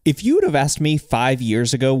If you would have asked me 5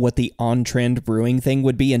 years ago what the on-trend brewing thing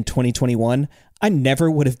would be in 2021, I never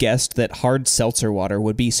would have guessed that hard seltzer water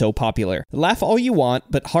would be so popular. Laugh all you want,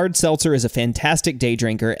 but hard seltzer is a fantastic day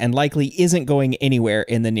drinker and likely isn't going anywhere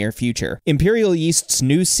in the near future. Imperial Yeast's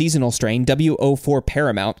new seasonal strain, W04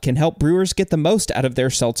 Paramount, can help brewers get the most out of their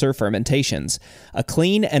seltzer fermentations. A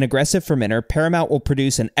clean and aggressive fermenter, Paramount will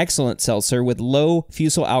produce an excellent seltzer with low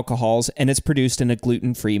fusel alcohols, and it's produced in a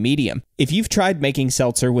gluten-free medium. If you've tried making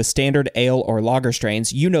seltzer with standard ale or lager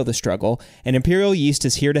strains, you know the struggle, and Imperial Yeast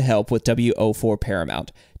is here to help with W04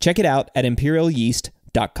 Paramount. Check it out at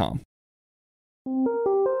imperialyeast.com.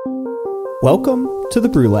 Welcome to the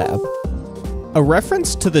Brü Lab. A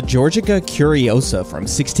reference to the Georgica Curiosa from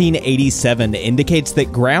 1687 indicates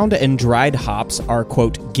that ground and dried hops are,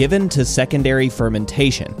 quote, given to secondary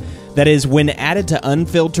fermentation. That is, when added to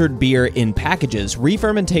unfiltered beer in packages,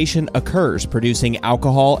 re-fermentation occurs, producing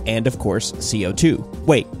alcohol and, of course, CO2.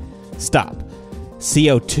 Wait, stop.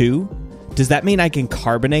 CO2? Does that mean I can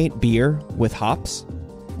carbonate beer with hops?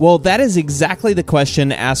 Well, that is exactly the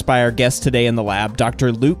question asked by our guest today in the lab,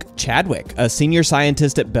 Dr. Luke Chadwick, a senior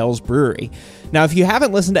scientist at Bell's Brewery. Now, if you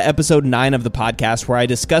haven't listened to episode 9 of the podcast where I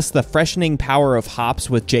discuss the freshening power of hops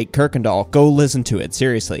with Jake Kirkendall, go listen to it.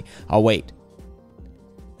 Seriously, I'll wait.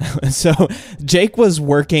 So, Jake was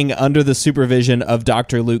working under the supervision of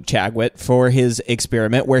Dr. Luke Chadwick for his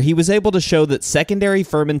experiment, where he was able to show that secondary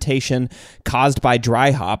fermentation caused by dry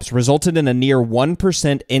hops resulted in a near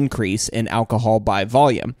 1% increase in alcohol by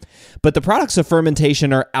volume. But the products of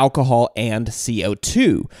fermentation are alcohol and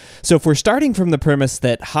CO2. So if we're starting from the premise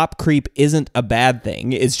that hop creep isn't a bad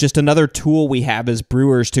thing, it's just another tool we have as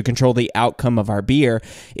brewers to control the outcome of our beer,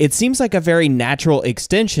 it seems like a very natural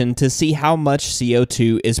extension to see how much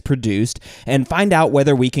CO2 is produced and find out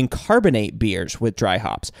whether we can carbonate beers with dry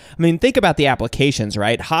hops. I mean, think about the applications,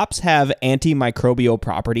 right? Hops have antimicrobial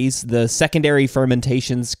properties. The secondary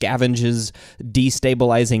fermentation scavenges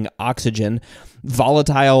destabilizing oxygen.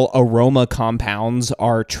 Volatile aroma compounds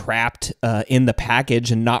are trapped in the package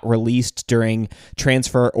and not released during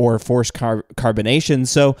transfer or forced carbonation.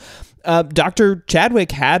 So Dr.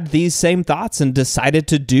 Chadwick had these same thoughts and decided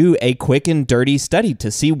to do a quick and dirty study to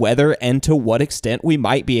see whether and to what extent we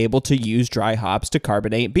might be able to use dry hops to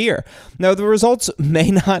carbonate beer. Now, the results may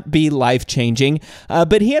not be life-changing,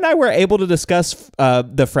 but he and I were able to discuss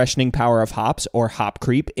the freshening power of hops, or hop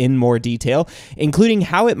creep, in more detail, including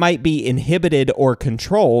how it might be inhibited or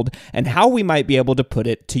controlled and how we might be able to put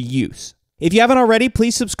it to use. If you haven't already,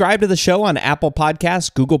 please subscribe to the show on Apple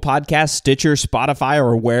Podcasts, Google Podcasts, Stitcher, Spotify,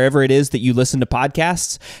 or wherever it is that you listen to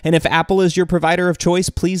podcasts. And if Apple is your provider of choice,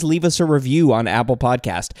 please leave us a review on Apple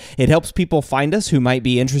Podcast. It helps people find us who might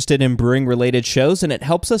be interested in brewing-related shows, and it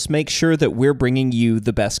helps us make sure that we're bringing you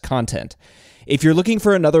the best content. If you're looking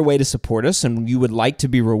for another way to support us and you would like to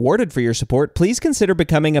be rewarded for your support, please consider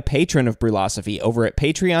becoming a patron of Brülosophy over at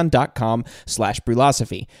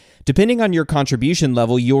patreon.com/Brülosophy. Depending on your contribution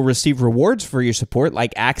level, you'll receive rewards for your support,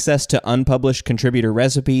 like access to unpublished contributor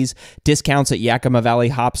recipes, discounts at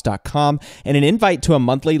YakimaValleyHops.com, and an invite to a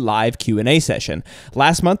monthly live Q&A session.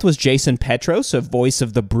 Last month was Jason Petros, a voice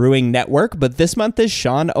of the Brewing Network, but this month is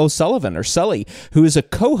Sean O'Sullivan, or Sully, who is a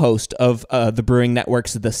co-host of the Brewing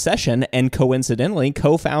Network's The Session, and coincidentally,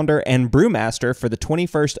 co-founder and brewmaster for the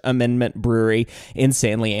 21st Amendment Brewery in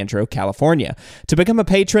San Leandro, California. To become a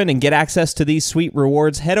patron and get access to these sweet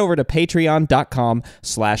rewards, head over to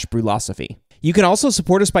patreon.com/Brülosophy. You can also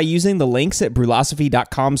support us by using the links at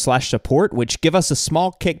brülosophy.com/support, which give us a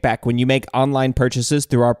small kickback when you make online purchases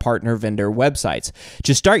through our partner vendor websites.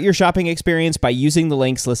 Just start your shopping experience by using the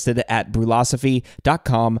links listed at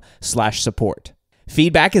brülosophy.com/support.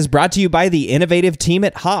 Feedback is brought to you by the innovative team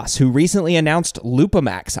at Haas, who recently announced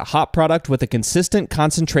Lupamax, a hop product with a consistent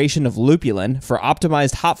concentration of lupulin for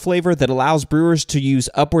optimized hop flavor that allows brewers to use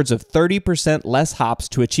upwards of 30% less hops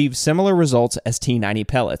to achieve similar results as T90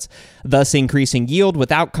 pellets, thus increasing yield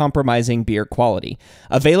without compromising beer quality.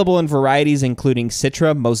 Available in varieties including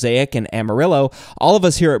Citra, Mosaic, and Amarillo, all of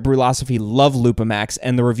us here at Brülosophy love Lupamax,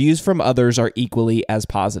 and the reviews from others are equally as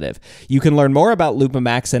positive. You can learn more about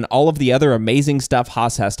Lupamax and all of the other amazing stuff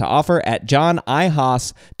Haas has to offer at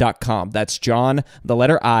johnihaas.com. That's John, the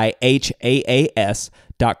letter I,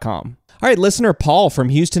 Haas.com. All right, listener Paul from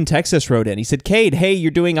Houston, Texas wrote in. He said, Cade, hey,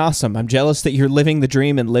 you're doing awesome. I'm jealous that you're living the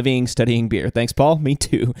dream and studying beer. Thanks, Paul. Me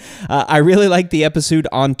too. I really liked the episode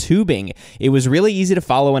on tubing. It was really easy to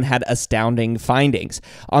follow and had astounding findings.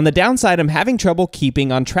 On the downside, I'm having trouble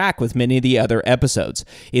keeping on track with many of the other episodes.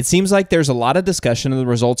 It seems like there's a lot of discussion and the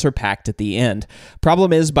results are packed at the end.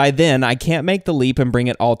 Problem is, by then, I can't make the leap and bring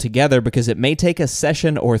it all together because it may take a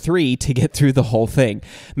session or 3 to get through the whole thing.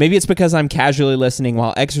 Maybe it's because I'm casually listening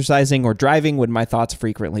while exercising or driving when my thoughts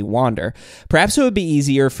frequently wander. Perhaps it would be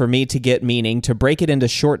easier for me to get meaning to break it into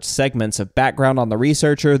short segments of background on the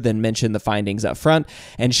researcher, then mention the findings up front,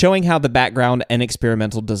 and showing how the background and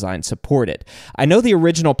experimental design support it. I know the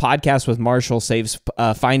original podcast with Marshall saves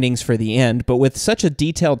findings for the end, but with such a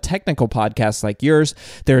detailed technical podcast like yours,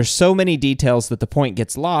 there are so many details that the point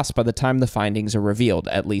gets lost by the time the findings are revealed,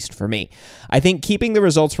 at least for me. I think keeping the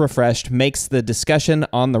results refreshed makes the discussion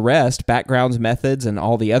on the rest, backgrounds, methods, and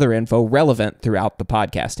all the other info relevant throughout the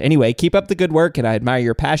podcast. Anyway, keep up the good work, and I admire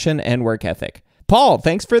your passion and work ethic. Paul,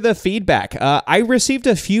 thanks for the feedback. I received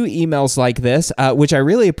a few emails like this, which I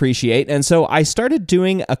really appreciate, and so I started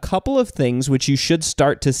doing a couple of things which you should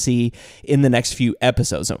start to see in the next few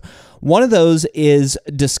episodes. One of those is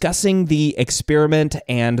discussing the experiment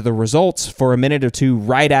and the results for a minute or two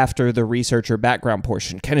right after the researcher background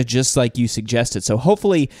portion, kind of just like you suggested. So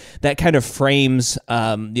hopefully that kind of frames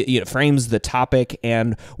the topic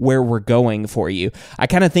and where we're going for you. I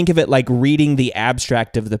kind of think of it like reading the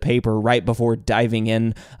abstract of the paper right before diving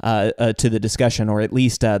in to the discussion, or at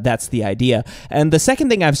least that's the idea. And the second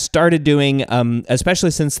thing I've started doing, especially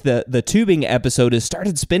since the tubing episode, is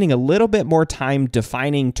started spending a little bit more time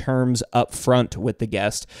defining terms up front with the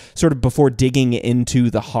guest, sort of before digging into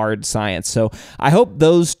the hard science. So I hope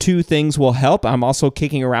those two things will help. I'm also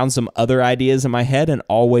kicking around some other ideas in my head and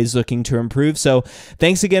always looking to improve. So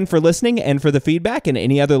thanks again for listening and for the feedback. And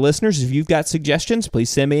any other listeners, if you've got suggestions, please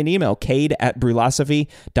send me an email,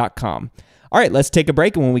 cade@brulosophy.com. All right, let's take a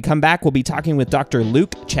break, and when we come back, we'll be talking with Dr.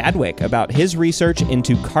 Luke Chadwick about his research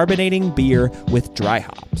into carbonating beer with dry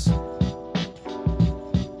hops.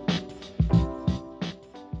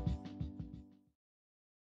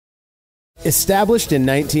 Established in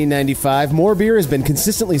 1995, More Beer has been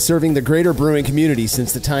consistently serving the greater brewing community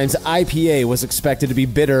since the times IPA was expected to be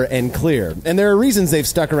bitter and clear, and there are reasons they've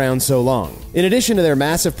stuck around so long. In addition to their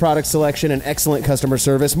massive product selection and excellent customer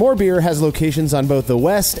service, More Beer has locations on both the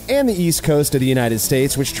west and the east coast of the United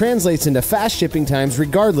States, which translates into fast shipping times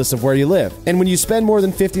regardless of where you live. And when you spend more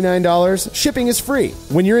than $59, shipping is free.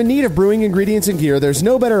 When you're in need of brewing ingredients and gear, there's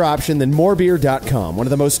no better option than morebeer.com, one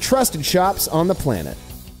of the most trusted shops on the planet.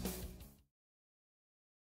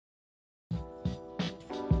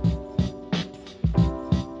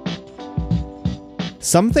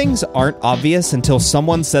 Some things aren't obvious until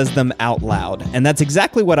someone says them out loud, and that's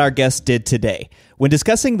exactly what our guest did today. When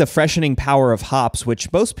discussing the freshening power of hops,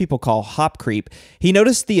 which most people call hop creep, he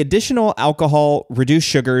noticed the additional alcohol, reduced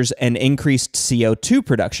sugars, and increased CO2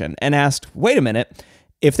 production, and asked, wait a minute,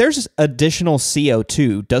 if there's additional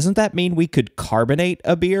CO2, doesn't that mean we could carbonate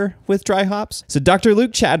a beer with dry hops? So Dr.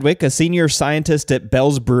 Luke Chadwick, a senior scientist at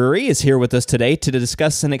Bell's Brewery, is here with us today to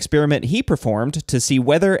discuss an experiment he performed to see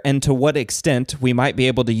whether and to what extent we might be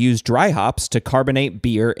able to use dry hops to carbonate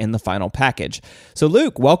beer in the final package. So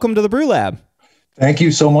Luke, welcome to the Brü Lab. Thank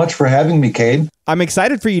you so much for having me, Cade. I'm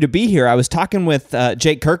excited for you to be here. I was talking with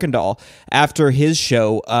Jake Kirkendall after his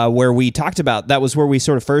show where we talked about, that was where we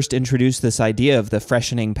sort of first introduced this idea of the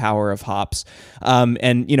freshening power of hops.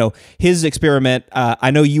 And, you know, his experiment,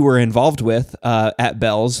 I know you were involved with at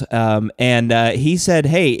Bell's. And he said,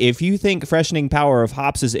 hey, if you think freshening power of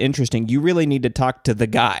hops is interesting, you really need to talk to the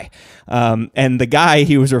guy. And the guy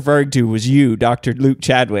he was referring to was you, Dr. Luke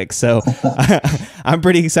Chadwick. So I'm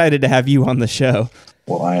pretty excited to have you on the show.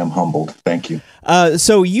 Well, I am humbled. Thank you.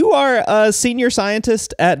 So you are a senior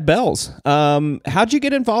scientist at Bell's. How'd you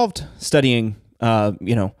get involved studying,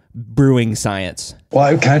 brewing science? Well,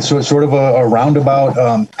 I kind of sort of a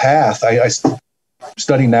roundabout path. I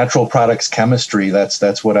study natural products chemistry.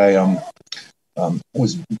 That's what I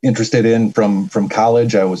was interested in from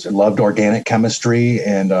college. I loved organic chemistry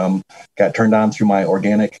and got turned on through my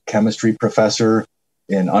organic chemistry professor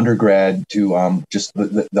in undergrad to just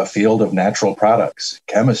the field of natural products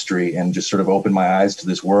chemistry, and just sort of opened my eyes to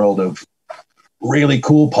this world of really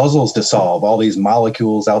cool puzzles to solve. All these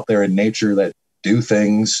molecules out there in nature that do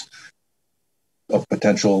things of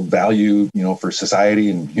potential value, for society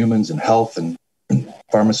and humans and health and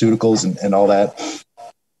pharmaceuticals and all that.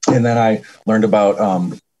 And then I learned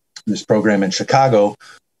about this program in Chicago,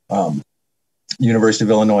 University of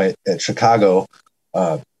Illinois at Chicago,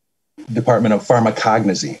 Department of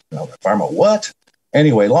Pharmacognosy. Pharma what?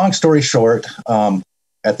 Anyway, long story short,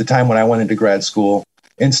 at the time when I went into grad school,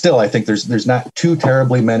 and still I think there's not too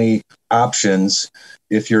terribly many options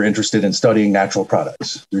if you're interested in studying natural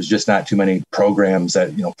products. There's just not too many programs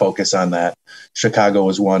that, focus on that. Chicago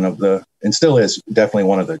was one of the, and still is definitely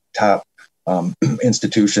one of the top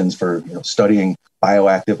institutions for studying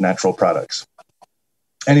bioactive natural products.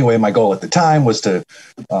 Anyway, my goal at the time was to,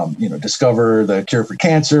 discover the cure for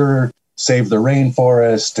cancer, save the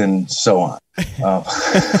rainforest, and so on.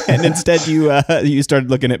 And instead, you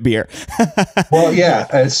started looking at beer. Well,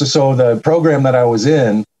 yeah. So the program that I was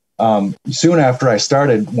in, soon after I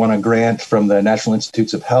started, won a grant from the National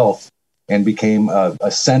Institutes of Health and became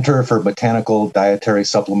a Center for Botanical Dietary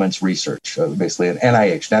Supplements Research, basically an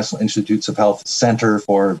NIH, National Institutes of Health Center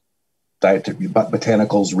for Dietary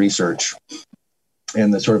Botanicals Research.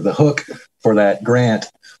 And the sort of the hook for that grant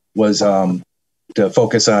was to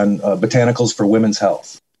focus on botanicals for women's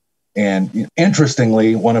health. And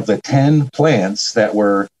interestingly, one of the 10 plants that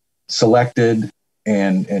were selected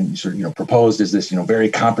and sort of proposed as this very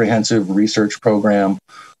comprehensive research program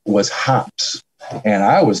was hops. And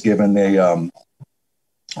I was given the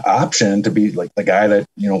option to be like the guy that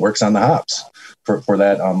works on the hops for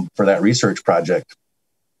that research project.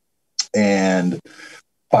 And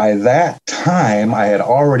by that time, I had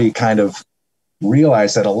already kind of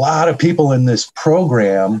realized that a lot of people in this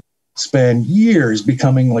program spend years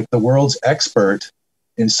becoming like the world's expert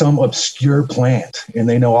in some obscure plant, and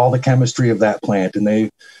they know all the chemistry of that plant, and they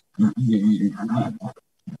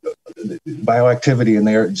bioactivity, and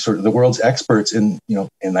they're sort of the world's experts in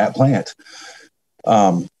that plant.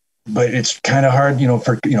 But it's kind of hard,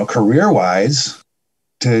 for career wise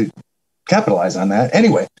to capitalize on that.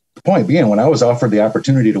 Anyway, the point being, when I was offered the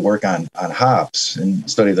opportunity to work on hops and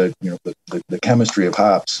study the chemistry of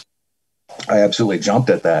hops, I absolutely jumped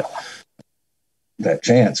at that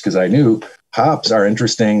chance, because I knew hops are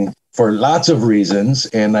interesting for lots of reasons,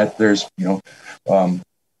 and that there's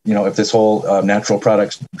if this whole natural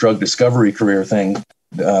products drug discovery career thing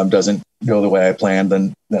doesn't go the way I planned,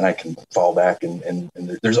 then I can fall back and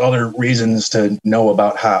there's other reasons to know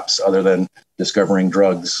about hops other than discovering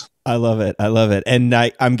drugs. I love it. And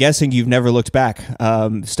I'm guessing you've never looked back,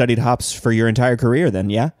 studied hops for your entire career then,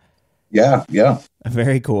 yeah? Yeah.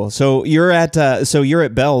 Very cool. So you're at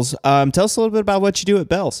Bell's. Tell us a little bit about what you do at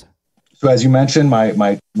Bell's. So as you mentioned,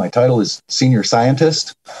 my title is senior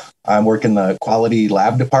scientist. I work in the quality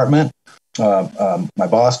lab department. My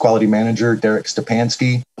boss, quality manager, Derek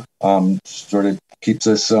Stepanski, sort of keeps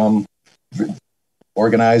us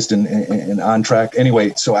organized and on track.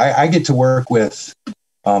 Anyway, so I get to work with,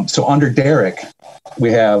 so under Derek,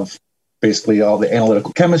 we have basically all the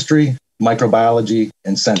analytical chemistry, microbiology,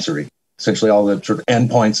 and sensory, essentially all the sort of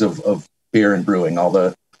endpoints of beer and brewing, all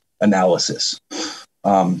the analysis.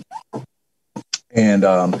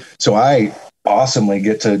 So I awesomely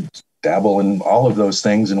get to dabble in all of those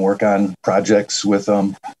things and work on projects with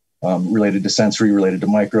related to sensory, related to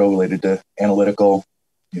micro, related to analytical,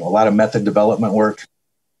 a lot of method development work.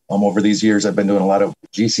 Over these years, I've been doing a lot of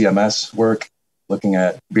GCMS work, looking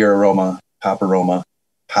at beer aroma,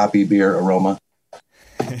 hoppy beer aroma.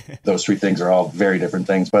 Those three things are all very different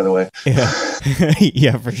things, by the way. Yeah,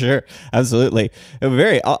 yeah, for sure, absolutely.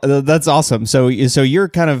 That's awesome. So you're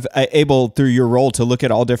kind of able through your role to look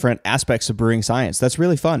at all different aspects of brewing science. That's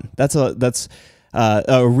really fun. That's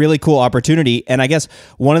a really cool opportunity. And I guess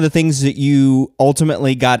one of the things that you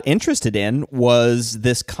ultimately got interested in was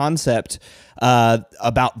this concept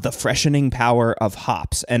about the freshening power of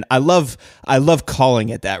hops. And I love calling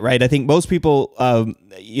it that, right? I think most people,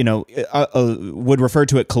 would refer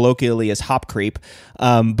to it colloquially as hop creep.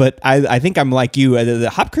 But I think I'm like you. The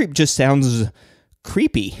hop creep just sounds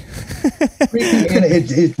creepy. Creepy, and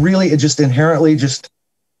it just inherently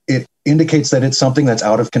it indicates that it's something that's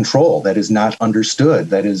out of control, that is not understood,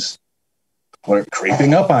 that is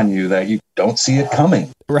creeping up on you, that you don't see it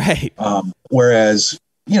coming. Right. Whereas,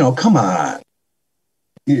 come on.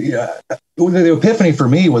 The epiphany for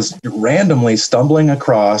me was randomly stumbling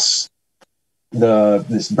across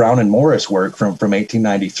this Brown and Morris work from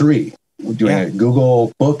 1893, doing a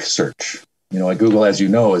Google book search. Like Google, as you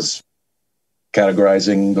know, is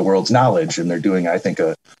categorizing the world's knowledge, and they're doing, I think,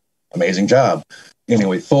 an amazing job.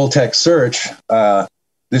 Anyway, full text search.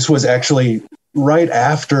 This was actually right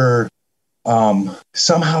after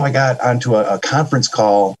somehow I got onto a conference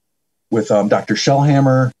call with Dr.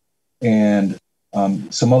 Shellhammer and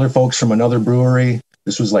some other folks from another brewery.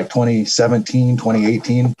 This was like 2017,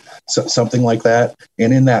 2018, something like that.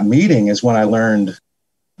 And in that meeting is when I learned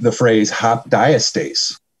the phrase hop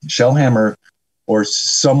diastase. Shellhammer or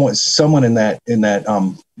someone in that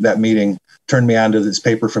meeting turned me on to this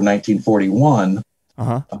paper from 1941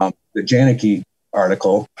 The Janicki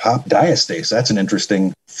article, hop diastase. That's an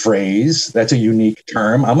interesting phrase. That's a unique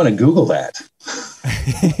term. I'm going to Google that.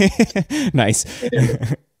 Nice.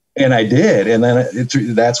 And I did. And then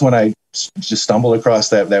that's when I just stumbled across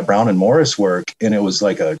that Brown and Morris work. And it was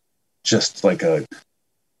like I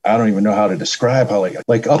don't even know how to describe how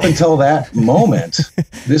like up until that moment,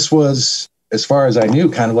 this was, as far as I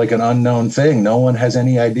knew, kind of like an unknown thing. No one has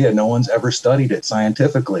any idea. No one's ever studied it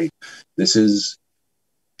scientifically. This is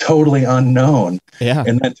totally unknown. Yeah.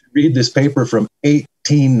 And then to read this paper from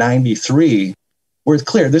 1893, where it's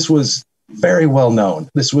clear this was very well known.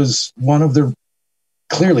 This was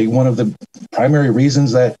clearly one of the primary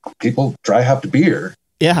reasons that people dry hopped beer.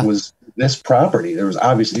 Yeah. Was this property. There was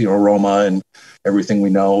obviously aroma and everything we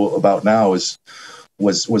know about now was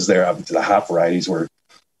there. Obviously, the hop varieties were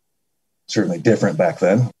certainly different back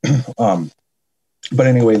then. But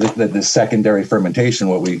anyway, the secondary fermentation,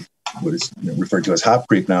 what is referred to as hop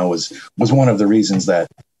creep now, was one of the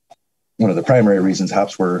primary reasons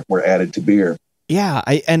hops were added to beer. Yeah,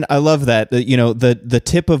 I love that. The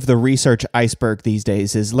tip of the research iceberg these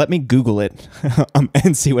days is let me Google it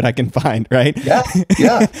and see what I can find. Right? Yeah.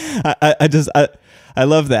 I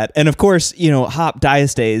love that. And of course, hop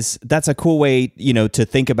diastase, that's a cool way, to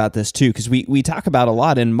think about this too, because we talk about a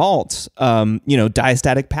lot in malts,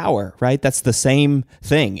 diastatic power, right? That's the same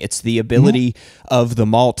thing. It's the ability of the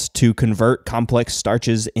malt to convert complex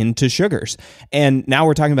starches into sugars. And now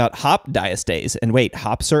we're talking about hop diastase. And wait,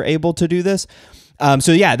 hops are able to do this?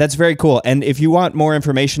 So yeah, that's very cool. And if you want more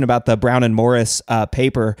information about the Brown and Morris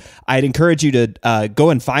paper, I'd encourage you to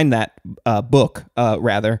go and find that book,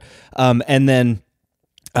 and then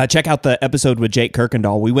check out the episode with Jake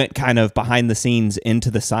Kirkendall. We went kind of behind the scenes into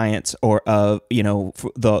the science, or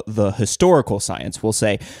the historical science, we'll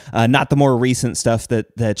say, not the more recent stuff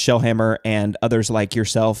that Shellhammer and others like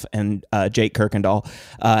yourself and Jake Kirkendall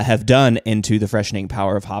have done into the freshening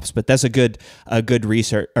power of hops. But that's a good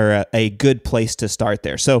research, or a good place to start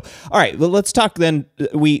there. So, all right, well, let's talk then.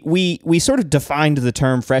 We sort of defined the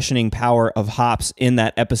term freshening power of hops in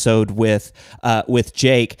that episode with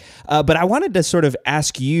Jake, but I wanted to sort of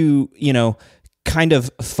ask you, kind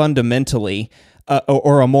of fundamentally,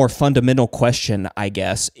 or a more fundamental question, I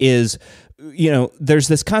guess, is, there's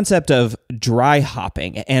this concept of dry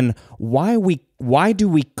hopping, and why do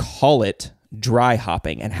we call it dry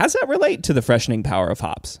hopping, and how does that relate to the freshening power of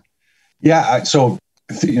hops? Yeah, so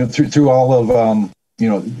through all of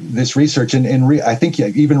this research, and I think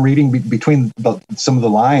even reading between some of the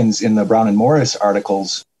lines in the Brown and Morris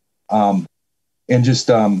articles, and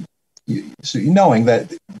just so knowing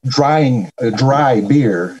that drying a dry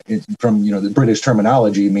beer from the British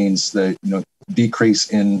terminology means the decrease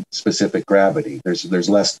in specific gravity. There's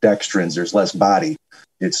less dextrins, there's less body.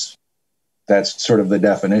 That's sort of the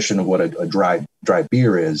definition of what a dry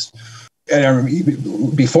beer is.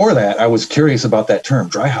 And before that, I was curious about that term,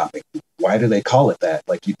 dry hopping. Why do they call it that?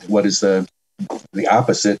 Like, what is the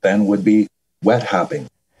opposite then would be wet hopping,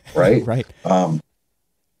 right? Right.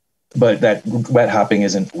 But that wet hopping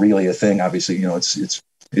isn't really a thing. Obviously, it's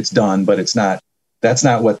done, but that's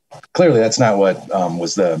not what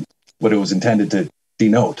was what it was intended to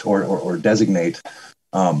denote or designate.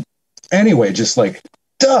 Anyway, just like,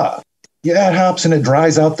 duh, you add hops and it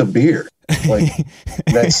dries out the beer. Like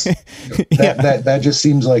that just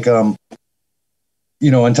seems like,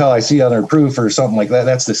 until I see other proof or something like that,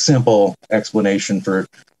 that's the simple explanation for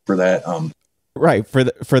that. Right,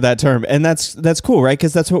 for that term. And that's cool, right?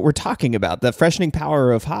 Because that's what we're talking about. The freshening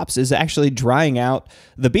power of hops is actually drying out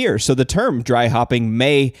the beer. So the term dry hopping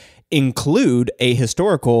may include a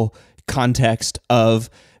historical context of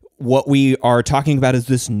what we are talking about as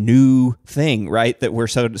this new thing, right? That we're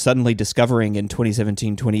suddenly discovering in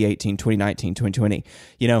 2017, 2018, 2019, 2020,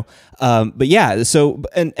 But yeah, so,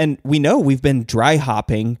 and we know we've been dry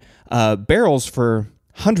hopping barrels for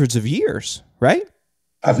hundreds of years, right?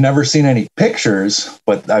 I've never seen any pictures,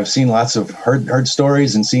 but I've seen lots of heard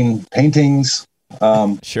stories and seen paintings.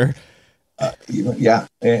 Sure. Yeah.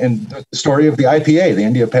 And the story of the IPA, the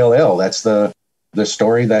India Pale Ale, that's the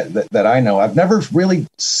story that I know. I've never really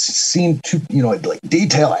seen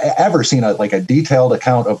ever seen a detailed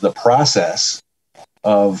account of the process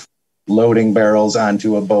of loading barrels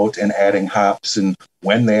onto a boat and adding hops, and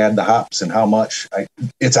when they add the hops and how much.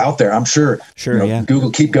 It's out there, I'm sure. Sure, yeah.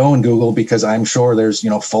 Google, keep going, Google, because I'm sure there's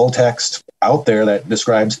full text out there that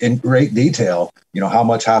describes in great detail how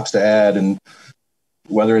much hops to add, and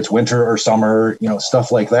whether it's winter or summer,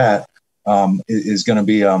 stuff like that is going to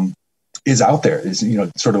be is out there. Is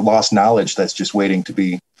sort of lost knowledge that's just waiting to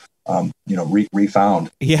be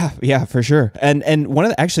refound. Yeah, for sure. And one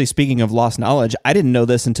of the, actually, speaking of lost knowledge, I didn't know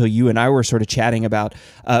this until you and I were sort of chatting about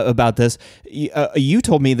this. You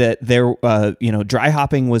told me that there, dry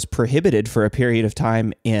hopping was prohibited for a period of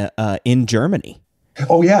time in Germany.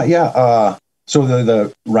 Oh yeah. So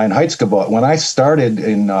the Reinheitsgebot, when I started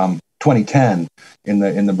in 2010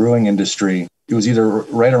 in the brewing industry, it was either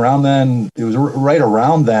right around then. It was right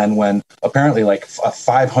around then when apparently like a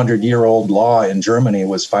 500-year-old law in Germany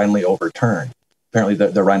was finally overturned. Apparently,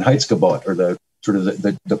 the Reinheitsgebot, or the sort of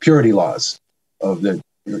the purity laws of the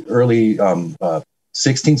early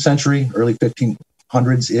 16th century, early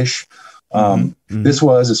 1500s ish. This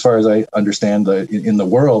was, as far as I understand, in the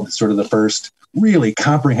world, sort of the first really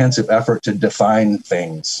comprehensive effort to define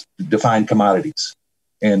things, define commodities.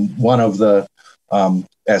 And one of the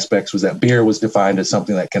aspects was that beer was defined as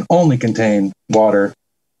something that can only contain water,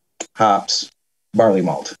 hops, barley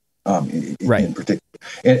malt, in particular,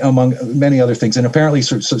 and among many other things. And apparently,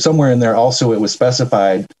 so somewhere in there also it was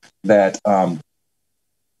specified that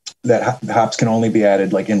that hops can only be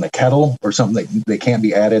added like in the kettle or something. They can't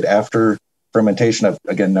be added after fermentation. I've,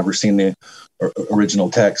 again, never seen the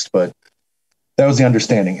original text, but that was the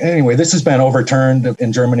understanding. Anyway, this has been overturned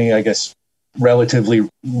in Germany, I guess, relatively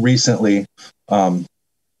recently.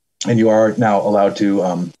 And you are now allowed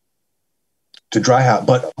to dry hop.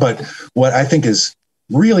 But what I think is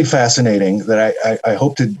really fascinating that I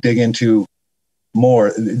hope to dig into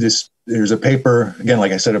more, there's a paper, again,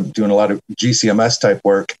 like I said, I'm doing a lot of GCMS type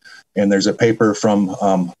work, and there's a paper from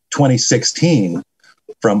 2016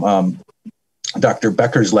 from Dr.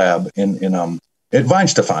 Becker's lab at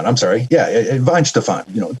Weinstefan. I'm sorry. Yeah, at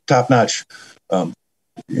Weinstefan, top-notch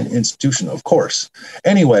institution, of course.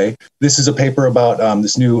 Anyway, this is a paper about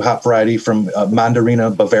this new hop variety from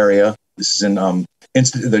Mandarina, Bavaria. This is in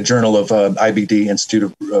the Journal of IBD,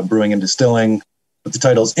 Institute of Brewing and Distilling. But the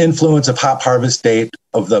title is Influence of Hop Harvest Date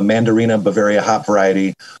of the Mandarina Bavaria Hop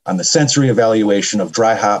Variety on the Sensory Evaluation of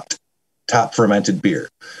Dry Hopped Top Fermented Beer.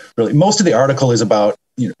 Really, most of the article is about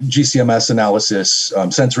GCMS analysis,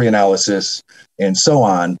 sensory analysis, and so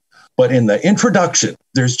on. But in the introduction,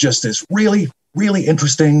 there's just this really, really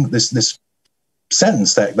interesting this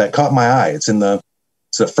sentence that caught my eye. It's the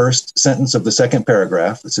first sentence of the second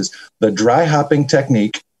paragraph. It says, "The dry hopping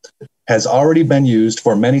technique has already been used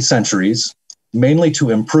for many centuries, mainly to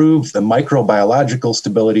improve the microbiological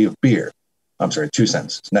stability of beer." I'm sorry, two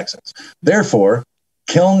sentences. Next sentence. "Therefore,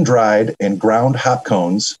 kiln-dried and ground hop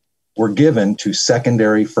cones were given to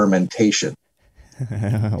secondary fermentation."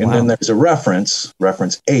 Wow. And then there's a reference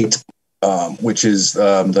 8, which is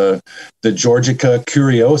the Georgica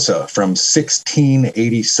Curiosa from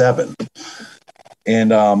 1687.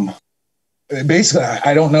 And basically,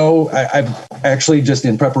 I don't know. I've actually, just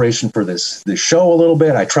in preparation for this show a little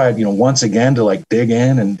bit, I tried, once again to like dig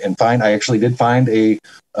in and find. I actually did find a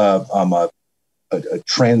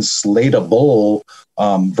translatable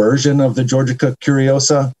version of the Georgica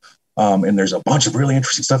Curiosa. And there's a bunch of really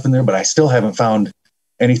interesting stuff in there, but I still haven't found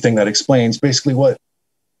anything that explains basically what,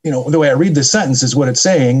 the way I read this sentence is what it's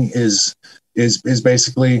saying is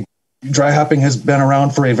basically dry hopping has been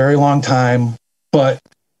around for a very long time, but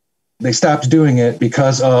they stopped doing it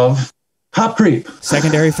because of hop creep.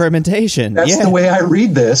 Secondary fermentation. That's the way I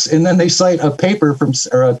read this. And then they cite a paper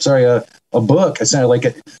a book. This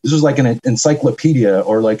was like an encyclopedia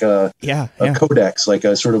or like a codex, like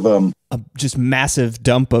a sort of a just massive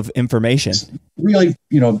dump of information. Really,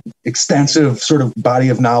 extensive sort of body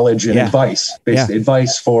of knowledge and advice, basically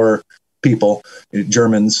advice for people,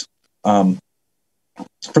 Germans, from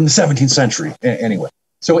the 17th century. Anyway.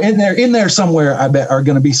 So in there somewhere, I bet, are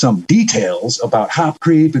going to be some details about hop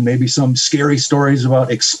creep and maybe some scary stories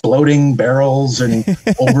about exploding barrels and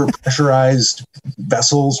overpressurized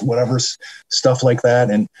vessels, whatever stuff like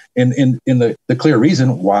that. And in the clear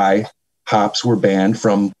reason why hops were banned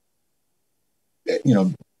from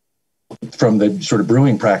the sort of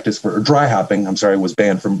brewing practice or dry hopping, was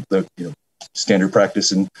banned from the standard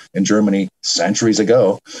practice in Germany centuries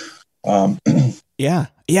ago. Yeah.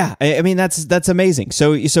 I mean, that's amazing.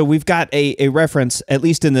 So we've got a reference, at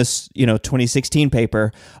least in this, 2016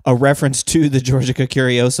 paper, a reference to the Georgica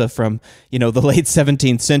Curiosa from, the late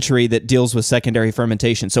 17th century that deals with secondary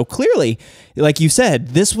fermentation. So clearly, like you said,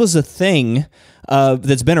 this was a thing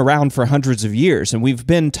that's been around for hundreds of years. And we've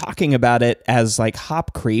been talking about it as like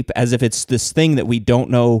hop creep, as if it's this thing that we don't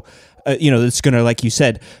know, that's going to, like you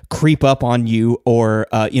said, creep up on you or,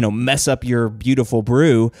 mess up your beautiful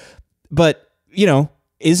brew. But,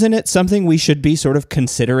 isn't it something we should be sort of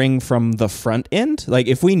considering from the front end? Like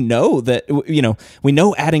if we know that, we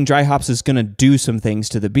know adding dry hops is going to do some things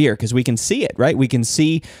to the beer because we can see it, right? We can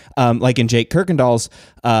see, like in Jake Kirkendall's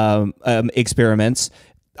experiments,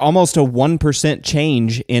 almost a 1%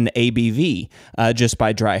 change in ABV just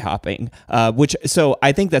by dry hopping, so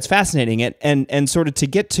I think that's fascinating. And sort of to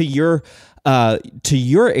get to your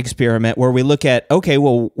experiment where we look at, okay,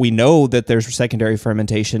 well, we know that there's secondary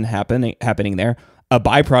fermentation happening there. A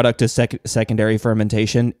byproduct of secondary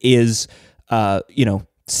fermentation is,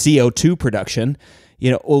 CO2 production.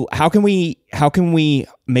 Well, how can we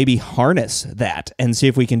maybe harness that and see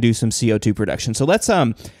if we can do some CO2 production? So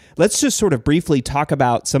let's just sort of briefly talk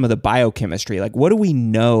about some of the biochemistry. Like, what do we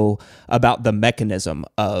know about the mechanism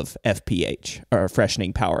of FPH, or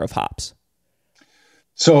freshening power of hops?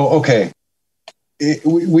 So, okay,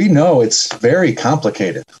 we know it's very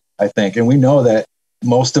complicated, I think, and we know that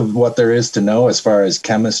most of what there is to know as far as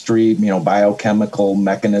chemistry, biochemical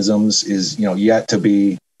mechanisms is, yet to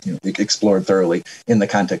be explored thoroughly in the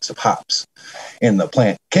context of hops. In the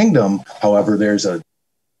plant kingdom, however, there's a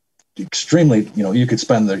extremely, you could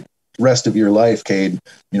spend the rest of your life, Cade,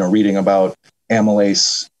 reading about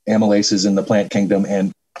amylases in the plant kingdom.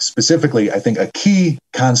 And specifically, I think a key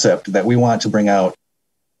concept that we want to bring out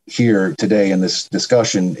here today in this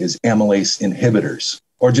discussion is amylase inhibitors,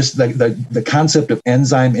 or just the concept of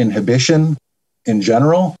enzyme inhibition in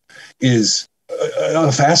general is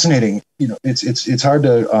fascinating. It's hard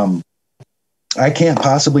to, I can't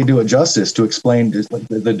possibly do it justice to explain just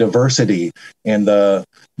the diversity and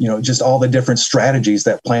just all the different strategies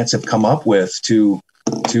that plants have come up with to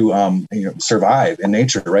survive in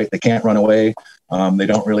nature, right? They can't run away. They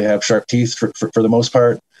don't really have sharp teeth for the most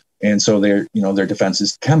part. And so their defense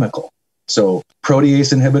is chemical. So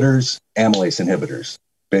protease inhibitors, amylase inhibitors.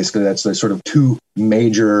 Basically, that's the sort of two of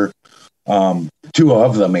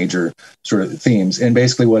the major sort of themes. And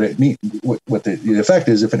basically what it means, what the effect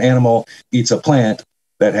is, if an animal eats a plant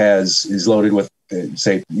that is loaded with,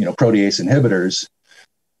 say, protease inhibitors,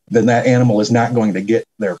 then that animal is not going to get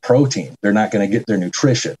their protein. They're not going to get their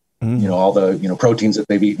nutrition. All the, proteins that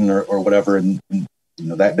they've eaten or whatever. And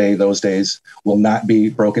that day, those days will not be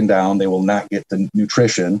broken down. They will not get the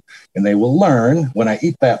nutrition, and they will learn, when I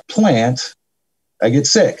eat that plant, I get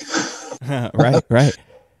sick. Right.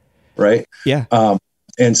 Right. Yeah.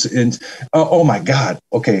 And oh my God.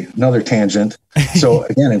 Okay. Another tangent. So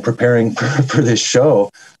again, in preparing for this show,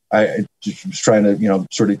 I just was trying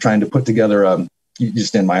to, trying to put together,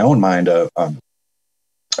 just in my own mind, a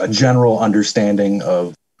general understanding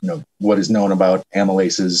of, what is known about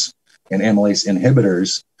amylases and amylase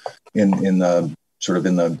inhibitors in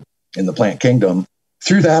the plant kingdom.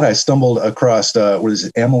 Through that, I stumbled across,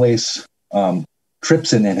 amylase, trypsin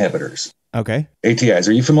inhibitors. Okay. ATIs.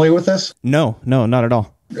 Are you familiar with this? No, not at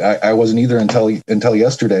all. I wasn't either until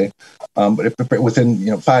yesterday. But within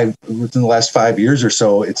the last 5 years or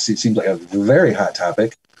so, it seems like a very hot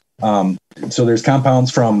topic. So there's compounds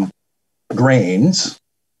from grains,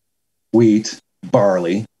 wheat,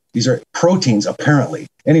 barley. These are proteins, apparently.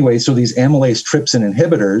 Anyway, so these amylase trypsin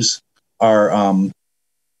inhibitors are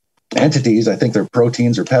entities. I think they're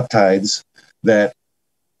proteins or peptides that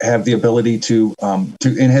have the ability to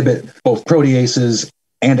inhibit both proteases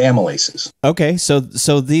and amylases. Okay, so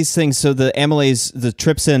these things, so the amylase, the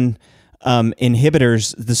trypsin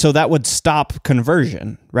inhibitors, so that would stop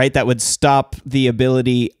conversion, right? That would stop the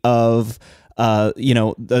ability of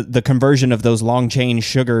the conversion of those long chain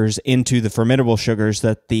sugars into the fermentable sugars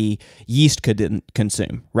that the yeast could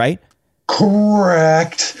consume, right?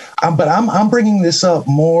 Correct. But I'm bringing this up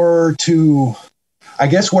more to, I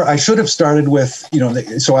guess, where I should have started with,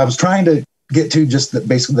 so I was trying to get to just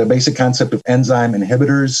the basic concept of enzyme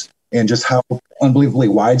inhibitors and just how unbelievably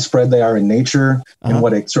widespread they are in nature, and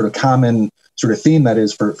what a sort of common sort of theme that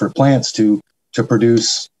is for plants to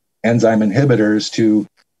produce enzyme inhibitors to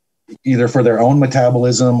either for their own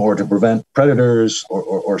metabolism or to prevent predators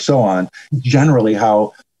or so on. Generally,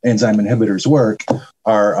 how enzyme inhibitors work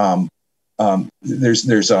are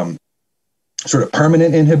there's sort of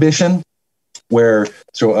permanent inhibition, where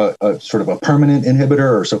a sort of a permanent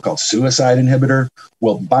inhibitor or so-called suicide inhibitor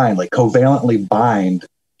will covalently bind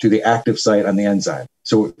to the active site on the enzyme.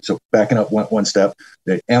 So backing up one step,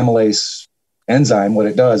 the amylase enzyme, what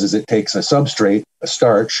it does is it takes a substrate, a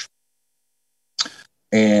starch,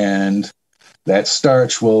 and that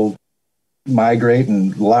starch will migrate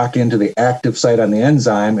and lock into the active site on the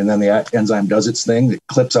enzyme, and then the enzyme does its thing. It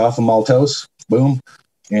clips off a maltose, boom,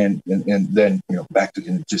 and then back to,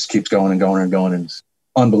 and it just keeps going and going and going, and it's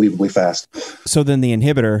unbelievably fast. So then the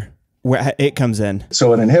inhibitor, where it comes in.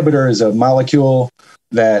 So an inhibitor is a molecule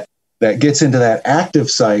that that gets into that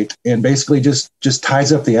active site and basically just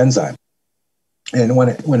ties up the enzyme. And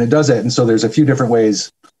when it does it, and so there's a few different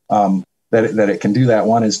ways that it can do that.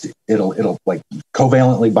 One is it'll like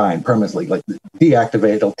covalently bind permanently, like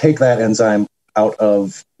deactivate. It'll take that enzyme out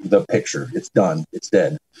of the picture. It's done. It's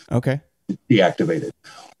dead. Okay. It's deactivated.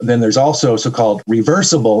 Then there's also so-called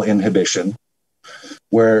reversible inhibition,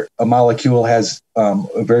 where a molecule has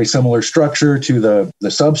a very similar structure to the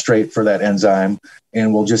substrate for that enzyme,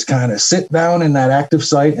 and will just kind of sit down in that active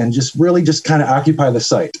site and just kind of occupy the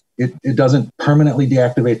site. It doesn't permanently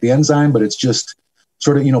deactivate the enzyme, but it's just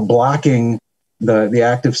sort of, blocking the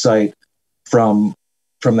active site from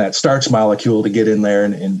that starch molecule to get in there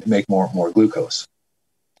and make more glucose.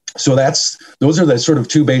 So those are the sort of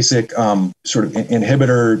two basic sort of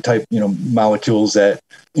inhibitor type, molecules that,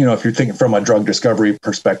 if you're thinking from a drug discovery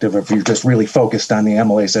perspective, if you're just really focused on the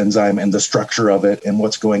amylase enzyme and the structure of it and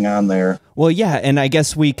what's going on there. Well, yeah. And I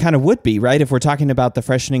guess we kind of would be, right? If we're talking about the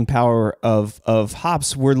freshening power of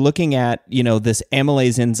hops, we're looking at, this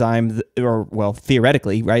amylase enzyme, or well,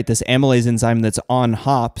 theoretically, right? This amylase enzyme that's on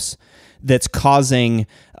hops that's causing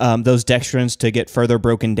those dextrins to get further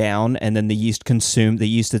broken down, and then the yeast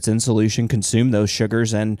that's in solution consume those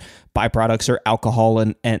sugars, and byproducts are alcohol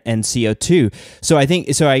and CO2. So I think,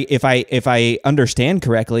 if I understand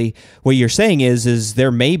correctly, what you're saying is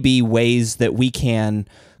there may be ways that we can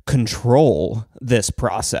control this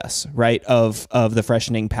process, right, of the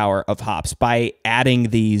freshening power of hops by adding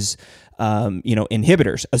these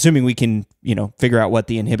inhibitors, assuming we can, figure out what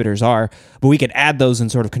the inhibitors are, but we could add those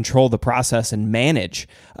and sort of control the process and manage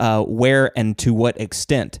where and to what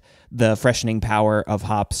extent the freshening power of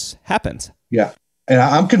hops happens. Yeah. And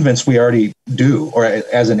I'm convinced we already do, or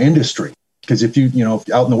as an industry, because if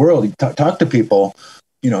out in the world, you talk to people,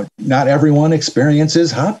 not everyone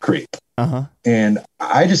experiences hop creep. Uh-huh. And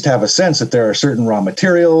I just have a sense that there are certain raw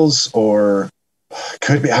materials, or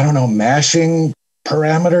could be, I don't know, mashing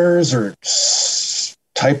parameters or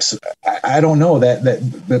types. I don't know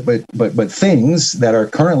but things that are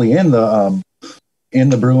currently in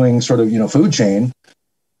the brewing sort of food chain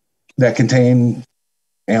that contain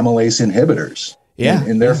amylase inhibitors. Yeah,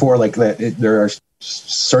 and therefore, like that, there are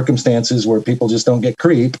circumstances where people just don't get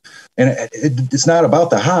creep, and it's not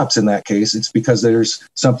about the hops in that case. It's because there's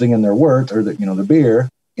something in their wort, or the beer,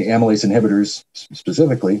 the amylase inhibitors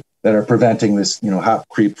specifically, that are preventing this hop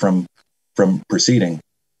creep from proceeding.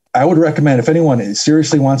 I would recommend, if anyone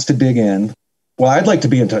seriously wants to dig in, well, I'd like to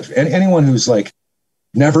be in touch. Anyone who's like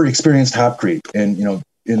never experienced hop creep, and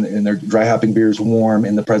in their dry hopping beers warm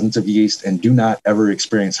in the presence of yeast and do not ever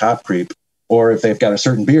experience hop creep, or if they've got a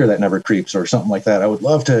certain beer that never creeps or something like that, I would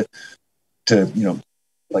love to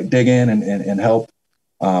like dig in and help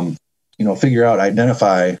figure out,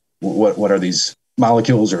 identify what are these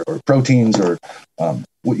molecules or proteins or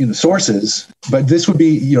sources. But this would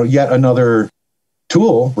be yet another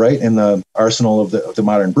tool, right, in the arsenal of the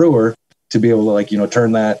modern brewer, to be able to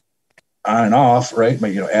turn that on and off, right?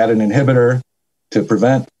 But add an inhibitor to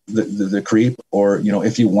prevent the creep, or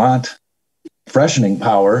if you want freshening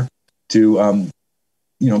power, to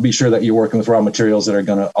be sure that you're working with raw materials that are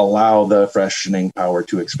going to allow the freshening power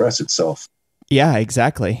to express itself. Yeah,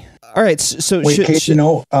 exactly. All right, so wait, Cade,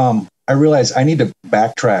 I realize I need to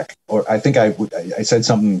backtrack, or I think I said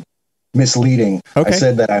something misleading. Okay. I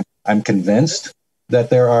said that I'm convinced that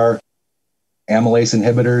there are amylase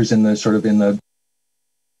inhibitors in the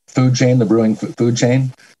food chain, the brewing food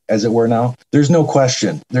chain, as it were now. There's no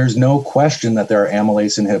question. There's no question that there are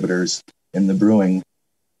amylase inhibitors in the brewing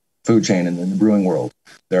food chain and in the brewing world.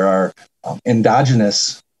 There are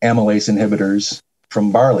endogenous amylase inhibitors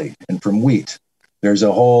from barley and from wheat. There's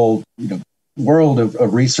a whole world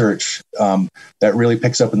of research that really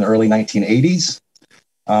picks up in the early 1980s.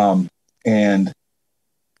 And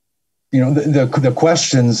the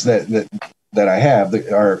questions that I have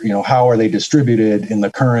are, how are they distributed in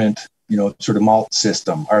the current, sort of malt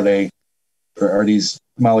system? Are these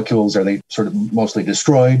molecules, are they sort of mostly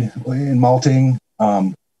destroyed in malting?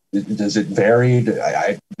 Does it vary?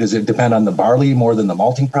 Does it depend on the barley more than the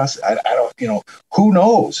malting process? I don't, who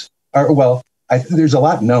knows? There's a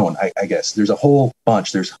lot known, I guess. There's a whole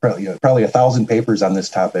bunch. There's probably 1,000 papers on this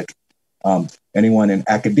topic. Anyone in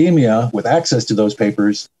academia with access to those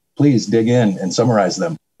papers, please dig in and summarize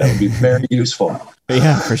them. That would be very useful.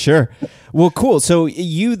 Yeah, for sure. Well, cool. So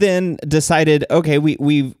you then decided, okay,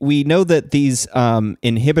 we know that these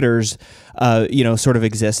inhibitors, sort of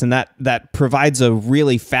exist, and that provides a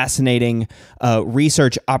really fascinating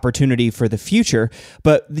research opportunity for the future.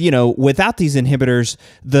 But without these inhibitors,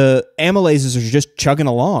 the amylases are just chugging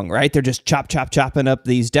along, right? They're just chopping up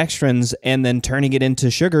these dextrins and then turning it into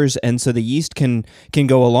sugars, and so the yeast can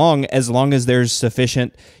go along as long as there's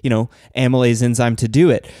sufficient, amylase enzyme to do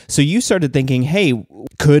it. So you started thinking, hey,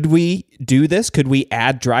 could we do this? Could we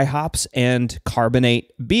add dry hops and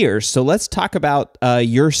carbonate beers? So let's talk about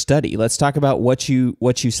your study. Let's talk about what you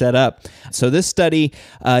set up. So this study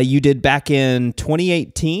you did back in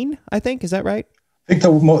 2018, I think. Is that right? I think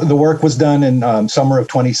the work was done in summer of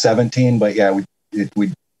 2017, but yeah,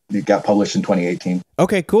 it got published in 2018.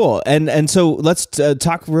 Okay, cool. And so let's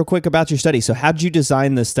talk real quick about your study. So how did you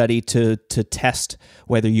design the study to test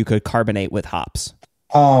whether you could carbonate with hops?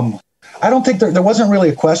 I don't think there wasn't really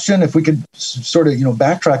a question. If we could sort of,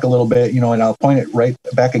 backtrack a little bit, and I'll point it right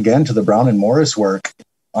back again to the Brown and Morris work.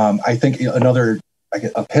 I think another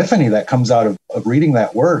epiphany that comes out of reading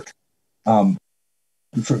that work,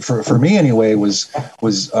 for me anyway, was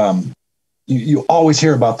you always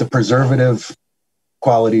hear about the preservative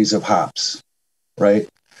qualities of hops, right?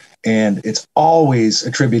 And it's always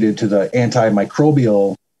attributed to the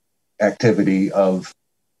antimicrobial activity of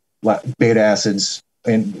beta acids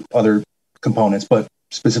and other components, but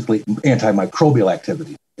specifically antimicrobial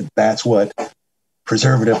activity. And that's what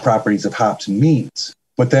preservative properties of hops means.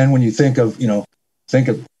 But then when you think of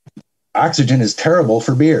oxygen is terrible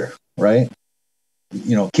for beer, right?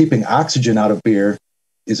 Keeping oxygen out of beer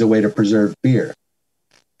is a way to preserve beer.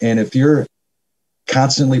 And if you're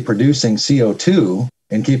constantly producing CO2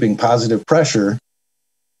 and keeping positive pressure,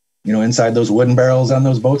 inside those wooden barrels on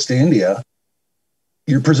those boats to India,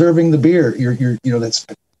 you're preserving the beer. You're that's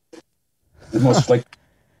the most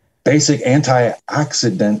basic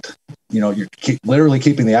antioxidant. You're literally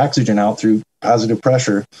keeping the oxygen out through positive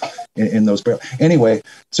pressure in those barrels. Anyway,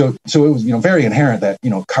 so it was very inherent that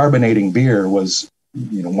carbonating beer was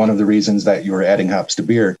one of the reasons that you were adding hops to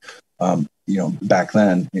beer. Back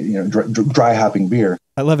then, dry hopping beer.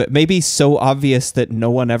 I love it. Maybe so obvious that no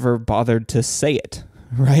one ever bothered to say it.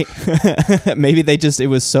 Right? Maybe it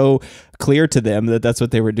was so clear to them that that's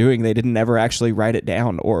what they were doing. They didn't ever actually write it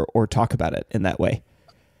down or talk about it in that way.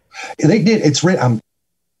 They did. It's written.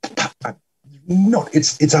 No,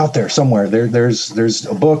 it's out there somewhere. There's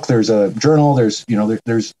a book. There's a journal. There's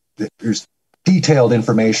detailed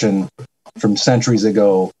information from centuries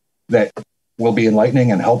ago that will be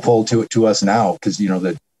enlightening and helpful to us now, because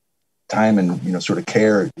the time and sort of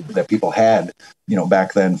care that people had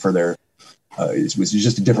back then for their it was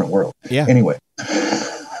just a different world. Yeah. Anyway.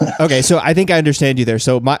 Okay, so I think I understand you there.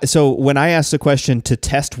 So when I asked the question to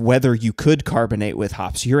test whether you could carbonate with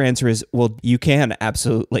hops, your answer is, well, you can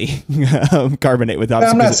absolutely carbonate with hops.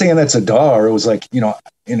 I'm not saying that's a duh, or it was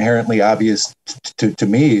inherently obvious to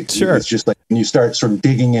me. Sure. It's just when you start sort of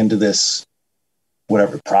digging into this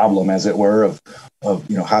whatever problem, as it were, of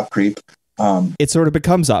hop creep. It sort of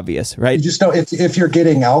becomes obvious, right? You just know if you're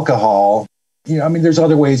getting alcohol, there's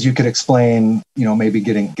other ways you could explain, maybe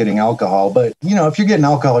getting alcohol, but if you're getting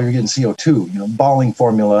alcohol, you're getting CO2, Balling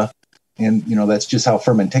formula, and that's just how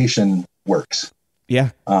fermentation works.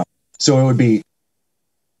 Yeah. So it would be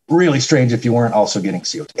really strange if you weren't also getting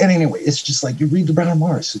CO2. And anyway, it's just you read the Brown and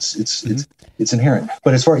Morris. It's inherent.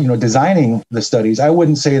 But as far designing the studies, I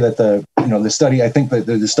wouldn't say that the study. I think that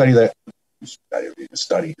the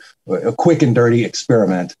study, a quick and dirty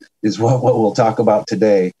experiment, is what we'll talk about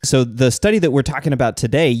today. So the study that we're talking about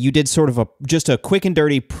today, you did sort of just a quick and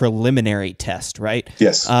dirty preliminary test, right?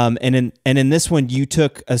 Yes. And in this one, you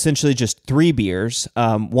took essentially just 3 beers.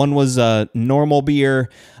 One was a normal beer,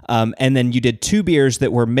 and then you did 2 beers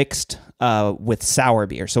that were mixed with sour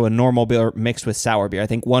beer. So a normal beer mixed with sour beer. I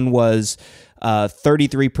think one was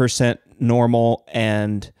 33% normal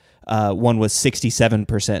and one was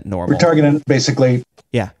 67% normal. We're targeting basically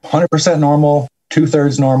 100% normal,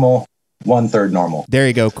 2/3 normal, 1/3 normal. There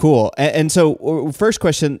you go. Cool. And so first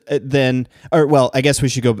question then, I guess we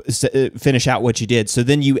should go finish out what you did. So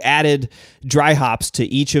then you added dry hops to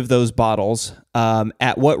each of those bottles.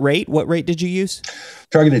 At what rate? What rate did you use?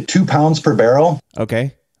 Targeted 2 pounds per barrel.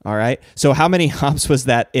 Okay. All right. So how many hops was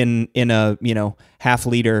that in a, half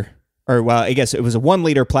liter? Or, I guess it was a 1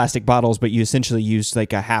 liter plastic bottles, but you essentially used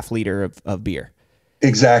a half liter of beer.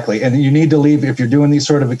 Exactly. And you need to leave, if you're doing these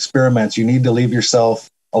sort of experiments, you need to leave yourself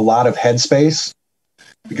a lot of headspace,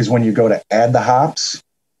 because when you go to add the hops,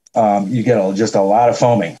 you get just a lot of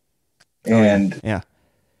foaming. And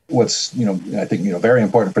what's, I think, very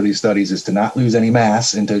important for these studies is to not lose any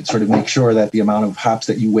mass and to sort of make sure that the amount of hops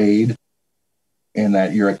that you weighed and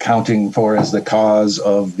that you're accounting for as the cause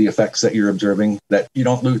of the effects that you're observing, that you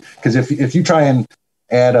don't lose. Because if you try and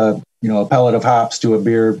add a pellet of hops to a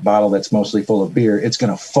beer bottle that's mostly full of beer, it's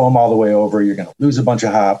going to foam all the way over. You're going to lose a bunch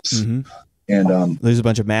of hops and lose a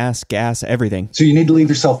bunch of mass, gas, everything. So you need to leave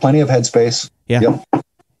yourself plenty of headspace. Yeah. Yep.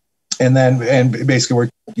 And basically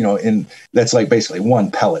that's like basically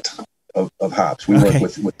one pellet of hops. We work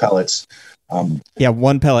with pellets.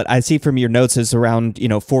 One pellet. I see from your notes is around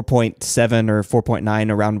 4.7 or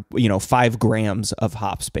 4.9, around 5 grams of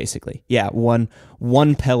hops, basically. Yeah, one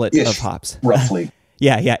pellet of hops, roughly.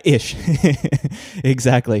 Yeah, ish.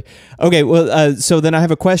 Exactly. Okay, well, so then I have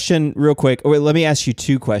a question real quick. Or let me ask you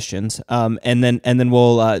 2 questions, and then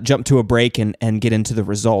we'll jump to a break and get into the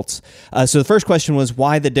results. So the first question was,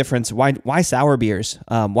 why the difference? Why sour beers?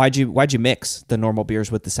 Why'd you mix the normal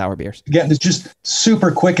beers with the sour beers? Again, it's just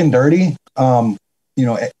super quick and dirty.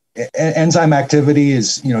 Enzyme activity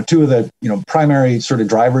is, 2 of the, primary sort of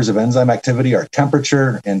drivers of enzyme activity are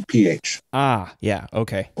temperature and pH. Ah, yeah.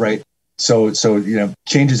 Okay. Right. So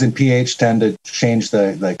changes in pH tend to change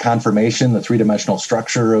the conformation, the 3-dimensional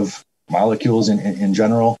structure of molecules in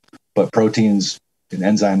general, but proteins and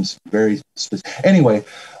enzymes very specific. Anyway,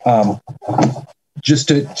 just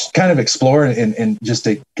to kind of explore and just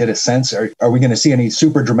to get a sense, are we going to see any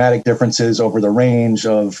super dramatic differences over the range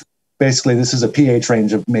of, basically this is a pH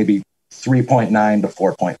range of maybe 3.9 to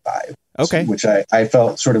 4.5. Okay. Which I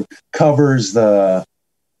felt sort of covers the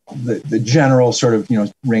general sort of,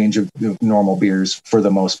 range of normal beers for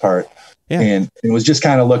the most part. Yeah. And it was just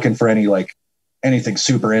kind of looking for anything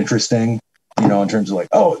super interesting, in terms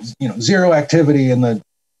of zero activity in the,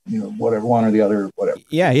 whatever, one or the other, whatever.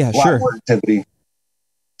 Yeah, sure. More activity.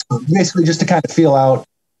 Basically just to kind of feel out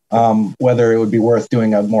whether it would be worth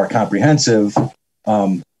doing a more comprehensive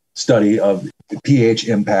study of pH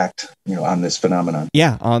impact, on this phenomenon.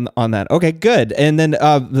 Yeah, on that. Okay, good. And then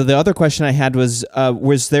the other question I had was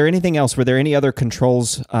there anything else? Were there any other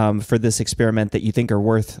controls for this experiment that you think are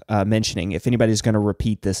worth mentioning if anybody's going to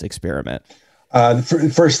repeat this experiment?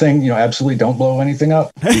 The first thing, absolutely don't blow anything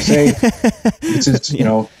up. You say this is,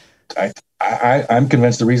 I'm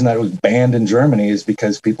convinced the reason that it was banned in Germany is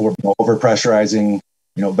because people were overpressurizing,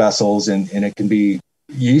 vessels, and it can be.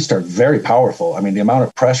 Yeast are very powerful. I mean, the amount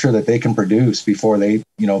of pressure that they can produce before they,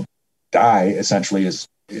 die essentially is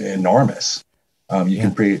enormous. You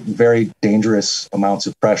can create very dangerous amounts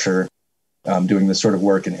of pressure doing this sort of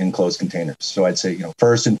work in enclosed containers. So I'd say,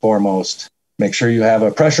 first and foremost, make sure you have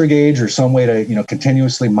a pressure gauge or some way to,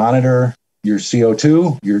 continuously monitor your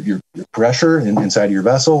CO2, your pressure inside your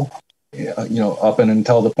vessel, up and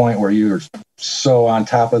until the point where you're so on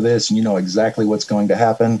top of this and you know exactly what's going to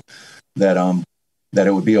happen that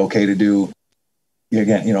it would be okay to do,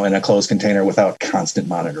 again, in a closed container without constant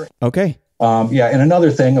monitoring. Okay. And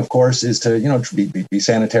another thing, of course, is to, be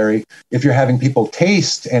sanitary. If you're having people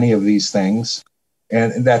taste any of these things,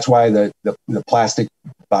 and that's why the plastic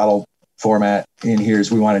bottle format in here is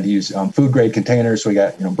we wanted to use food grade containers. So we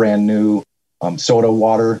got, brand new soda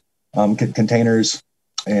water containers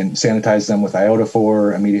and sanitize them with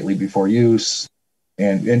iodophor immediately before use.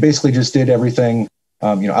 And basically just did everything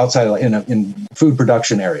outside in food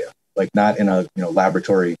production area, not in a,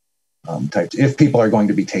 laboratory type, if people are going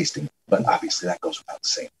to be tasting, but obviously that goes without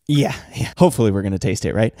saying. Yeah. Hopefully we're going to taste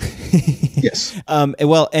it, right? Yes.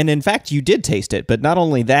 Well, and in fact, you did taste it, but not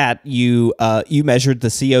only that, you measured the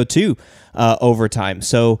CO2 over time.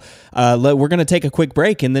 So we're going to take a quick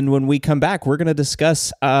break, and then when we come back, we're going to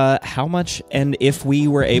discuss how much and if we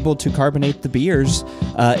were able to carbonate the beers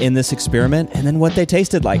in this experiment, and then what they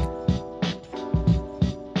tasted like.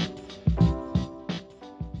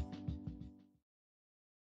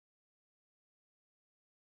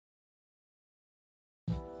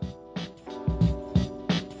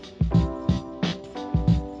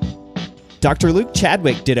 Dr. Luke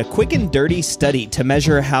Chadwick did a quick and dirty study to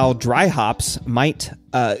measure how dry hops might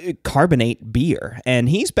carbonate beer, and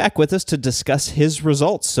he's back with us to discuss his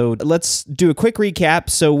results. So let's do a quick recap.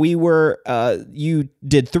 So you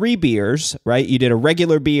did 3 beers, right? You did a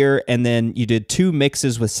regular beer, and then you did 2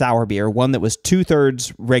 mixes with sour beer, one that was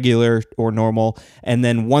 2/3 regular or normal, and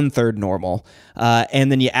then 1/3 normal.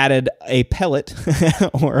 And then you added a pellet,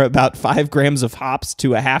 or about 5 grams of hops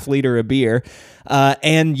to a half liter of beer.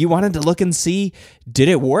 And you wanted to look and see, did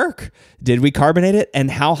it work? Did we carbonate it?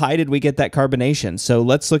 And how high did we get that carbonation? So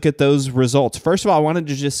let's look at those results. First of all, I wanted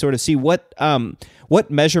to just sort of see what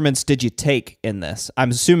measurements did you take in this?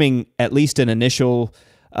 I'm assuming at least an initial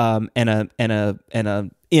and a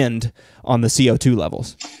end on the CO2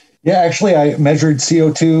 levels. Yeah, actually, I measured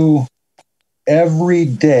CO2 every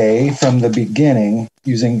day from the beginning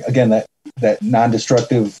using, again, that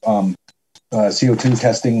non-destructive CO2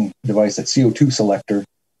 testing device, that CO2 selector.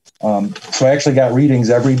 So I actually got readings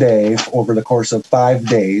every day over the course of 5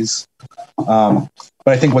 days. But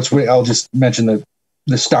I think I'll just mention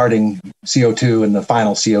the starting CO2 and the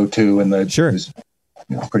final CO2 and the Sure.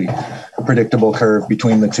 Pretty predictable curve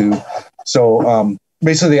between the two. So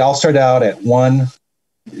basically, they all start out at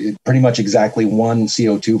pretty much exactly one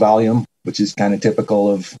CO2 volume, which is kind of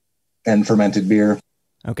typical of end fermented beer.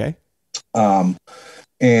 Okay.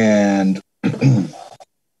 And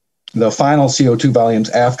the final CO2 volumes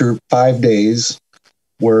after 5 days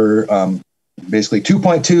were basically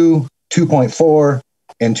 2.2, 2.4,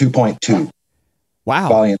 and 2.2 Wow.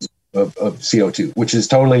 volumes of CO2, which is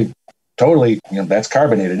totally, that's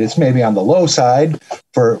carbonated. It's maybe on the low side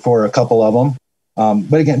for a couple of them.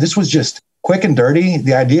 But again, this was just quick and dirty.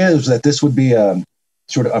 The idea is that this would be a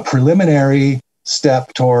sort of a preliminary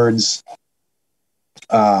step towards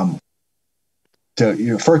Firkin.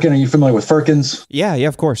 Are you familiar with Firkins? Yeah,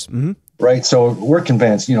 of course. Mm-hmm. Right. So we're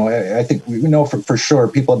convinced, I think we know for sure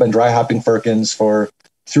people have been dry hopping Firkins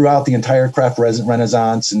throughout the entire craft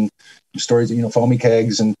renaissance, and stories of, foamy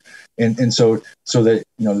kegs. And so that,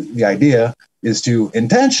 the idea is to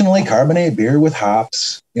intentionally carbonate beer with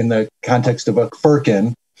hops in the context of a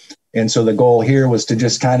Firkin. And so the goal here was to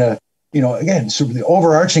just kind of, again, sort of the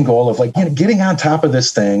overarching goal of getting on top of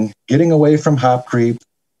this thing, getting away from hop creep,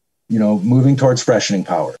 moving towards freshening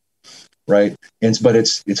power. Right. But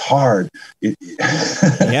it's hard.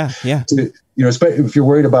 Yeah. If you're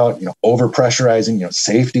worried about, over pressurizing,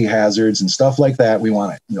 safety hazards and stuff like that, we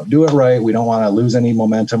want to, do it right. We don't want to lose any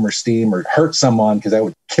momentum or steam or hurt someone, because that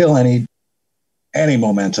would kill any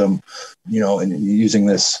momentum, in using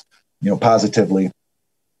this, positively.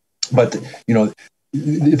 But,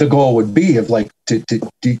 the goal would be to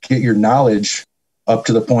get your knowledge up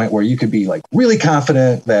to the point where you could be really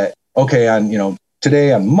confident that, okay, on,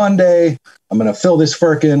 today on Monday, I'm going to fill this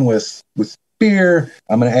Firkin with beer.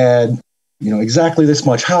 I'm going to add, exactly this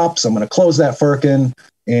much hops. I'm going to close that Firkin,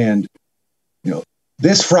 and,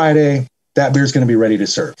 this Friday, that beer is going to be ready to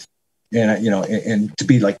serve. And, and to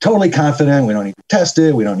be totally confident, we don't need to test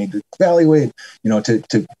it. We don't need to evaluate,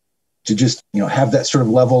 to just, have that sort of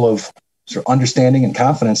level of sort of understanding and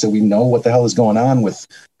confidence that we know what the hell is going on with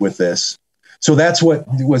this. So that's what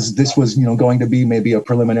this was, going to be maybe a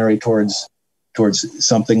preliminary towards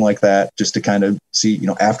something like that, just to kind of see,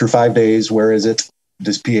 after 5 days, where is it?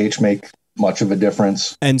 Does pH make much of a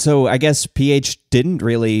difference? And so I guess pH didn't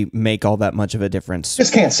really make all that much of a difference.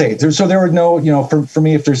 Just can't say. So there were no, for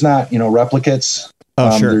me, if there's not, replicates,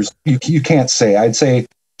 sure. You can't say. I'd say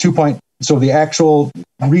 2 point. So the actual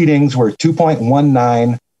readings were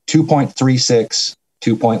 2.19, 2.36,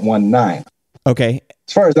 2.19. Okay.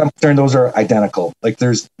 As far as I'm concerned, those are identical.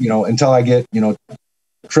 There's, until I get,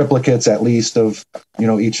 triplicates at least of,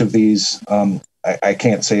 each of these, I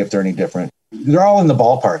can't say if they're any different. They're all in the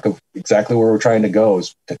ballpark of exactly where we're trying to go,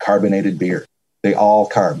 is to carbonated beer. They all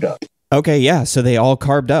carbed up. Okay, yeah. So they all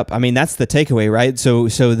carbed up. I mean, that's the takeaway, right? So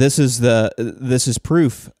this is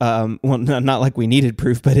proof. Well, not like we needed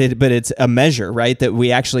proof, but it's a measure, right? That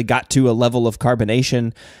we actually got to a level of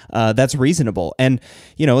carbonation that's reasonable. And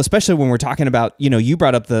especially when we're talking about, you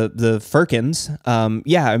brought up the Firkins.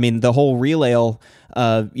 Yeah, I mean, the whole real ale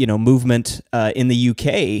movement in the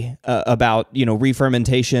UK about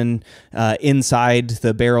re-fermentation inside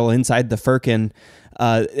the barrel, inside the Firkin.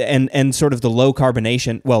 And sort of the low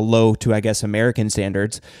carbonation, well, low to, I guess, American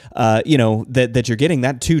standards, that you're getting,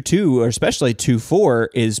 that 2.2 or especially 2.4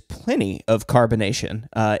 is plenty of carbonation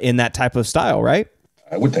in that type of style, right?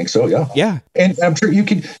 I would think so, yeah. Yeah. And I'm sure you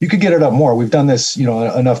could get it up more. We've done this,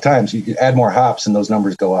 enough times. You could add more hops and those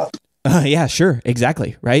numbers go up. Yeah, sure.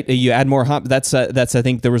 Exactly. Right. You add more hop. That's I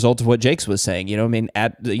think the result of what Jake's was saying,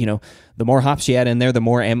 the more hops you add in there, the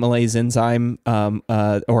more amylase enzyme,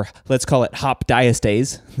 or let's call it hop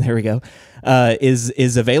diastase. There we go.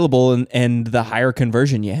 Is available, and the higher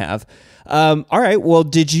conversion you have. All right. Well,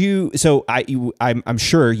 did you, so I'm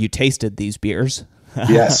sure you tasted these beers.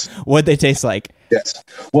 Yes. What'd they taste like? Yes.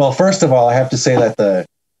 Well, first of all, I have to say that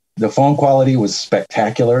the foam quality was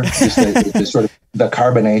spectacular. Just the sort of the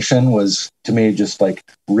carbonation was, to me, just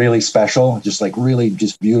really special, just really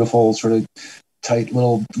just beautiful, sort of tight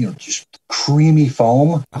little, just creamy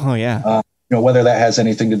foam. Oh yeah. Whether that has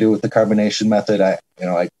anything to do with the carbonation method, I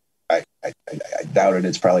doubt it.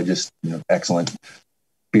 It's probably just, excellent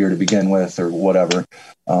beer to begin with, or whatever.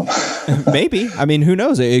 Maybe. I mean, who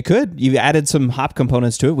knows? It could. You added some hop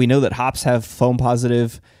components to it. We know that hops have foam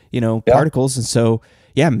positive, particles, and so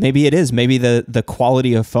yeah, maybe it is. Maybe the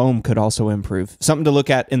quality of foam could also improve. Something to look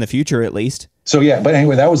at in the future, at least. So yeah, but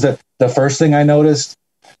anyway, that was the first thing I noticed.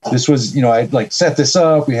 This was, I like set this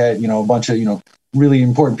up. We had, a bunch of, really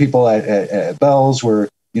important people at Bell's were,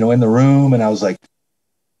 in the room, and I was like,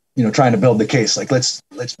 trying to build the case. Like, let's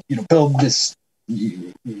build this,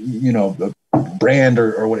 brand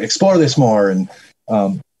or what, explore this more. And,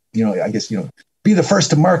 I guess, be the first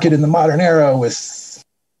to market in the modern era with,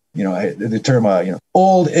 the term,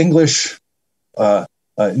 old English,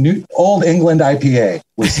 new Old England IPA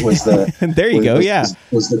was the there you go. Yeah.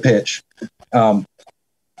 Was the pitch.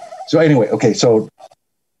 So anyway, okay. So,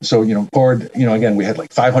 poured, again, we had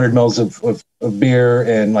like 500 mils of beer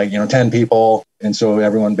and like, 10 people. And so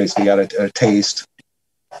everyone basically got a taste.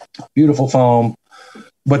 Beautiful foam,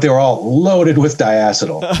 but they were all loaded with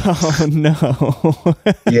diacetyl. Oh no.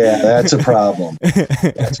 Yeah, that's a problem.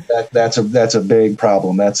 That's a big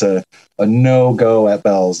problem. That's a no-go at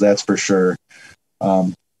Bell's, that's for sure.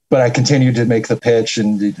 But I continued to make the pitch,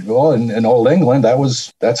 and in Old England,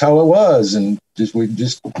 that's how it was, and we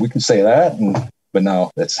can say that, but no,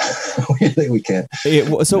 that's we can't.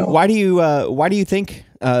 So no. Why do you think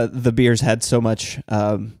the beers had so much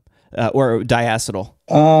or diacetyl?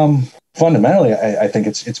 Fundamentally, I think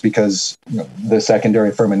it's because the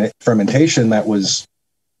secondary fermentation that was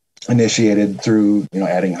initiated through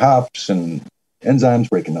adding hops and enzymes,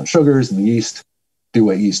 breaking down sugars, and the yeast do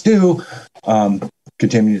what yeast do.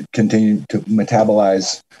 Continue to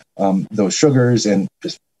metabolize those sugars, and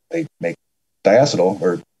just they make diacetyl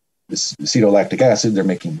or acetolactic acid. They're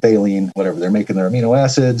making valine, whatever they're making their amino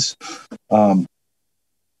acids.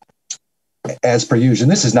 As per usual,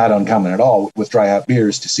 and this is not uncommon at all with dry hop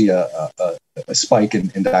beers to see a spike in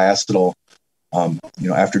diacetyl,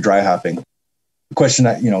 after dry hopping. The question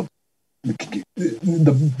that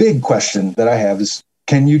the big question that I have is,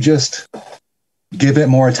 can you just give it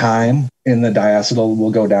more time and the diacetyl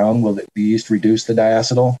will go down? Will the yeast reduce the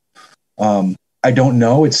diacetyl? I don't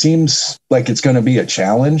know. It seems like it's going to be a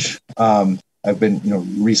challenge. I've been,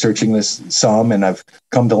 researching this some, and I've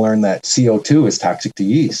come to learn that CO2 is toxic to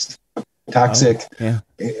yeast. Toxic,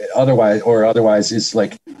 otherwise is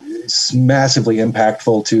like it's massively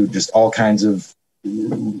impactful to just all kinds of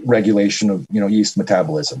regulation of, yeast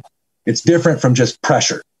metabolism. It's different from just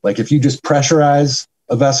pressure. Like if you just pressurize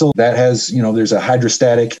a vessel, that has, there's a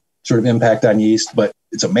hydrostatic sort of impact on yeast, but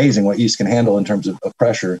it's amazing what yeast can handle in terms of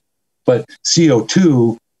pressure. But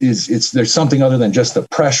CO2 there's something other than just the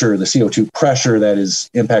pressure, the CO2 pressure that is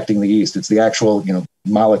impacting the yeast. It's the actual,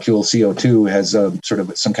 molecule CO2 has sort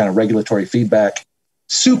of some kind of regulatory feedback,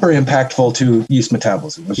 super impactful to yeast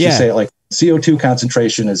metabolism. Let's just say it like CO2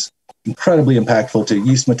 concentration is incredibly impactful to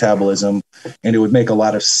yeast metabolism. And it would make a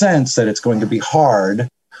lot of sense that it's going to be hard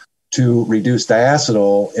to reduce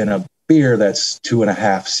diacetyl in a beer that's 2.5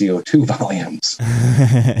 CO2 volumes.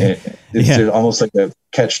 It's almost like a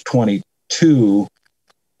catch-22.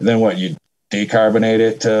 Then what, you decarbonate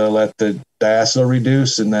it to let the diacetyl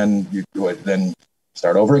reduce, and then then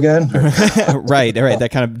start over again? Right. That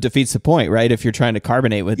kind of defeats the point, right? If you're trying to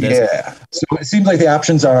carbonate with this. Yeah. So it seems like the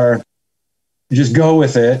options are just go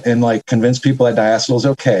with it and like convince people that diacetyl is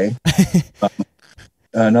okay.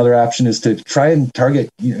 Another option is to try and target,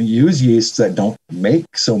 use yeasts that don't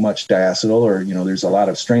make so much diacetyl, or, there's a lot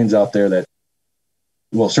of strains out there that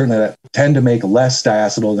certainly that tend to make less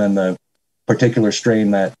diacetyl than the particular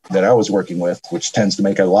strain that I was working with, which tends to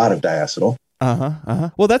make a lot of diacetyl.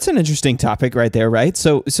 Well, that's an interesting topic right there, right?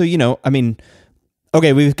 So,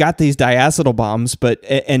 okay, we've got these diacetyl bombs,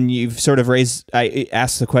 and you've sort of I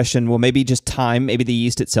asked the question, well, maybe just time, maybe the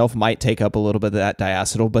yeast itself might take up a little bit of that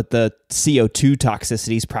diacetyl, but the CO2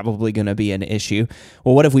 toxicity is probably going to be an issue.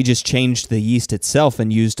 Well, what if we just changed the yeast itself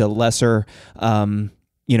and used a lesser,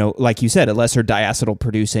 like you said, a lesser diacetyl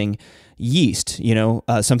producing yeast,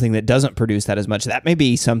 something that doesn't produce that as much? That may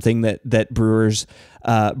be something that brewers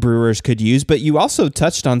could use. But you also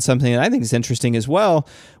touched on something that I think is interesting as well,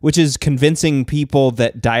 which is convincing people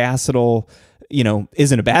that diacetyl,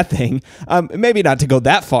 isn't a bad thing. Maybe not to go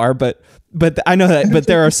that far, but I know that. But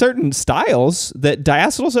there are certain styles that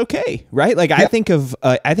diacetyl's okay, right? Like I think of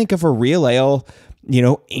a real ale,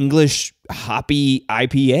 English hoppy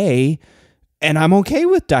IPA, and I'm okay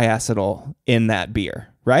with diacetyl in that beer.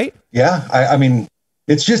 Right? Yeah. I mean,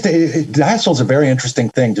 it's just, diacetyl is a very interesting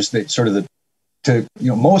thing. Just sort of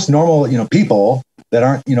most normal, people that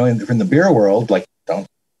aren't, in the beer world, like don't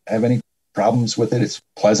have any problems with it. It's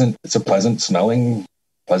pleasant. It's a pleasant smelling,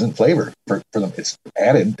 pleasant flavor for them. It's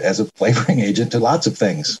added as a flavoring agent to lots of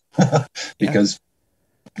things because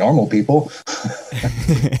normal people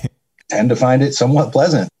tend to find it somewhat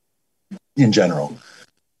pleasant in general.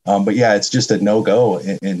 But yeah, it's just a no-go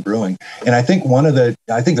in brewing. And I think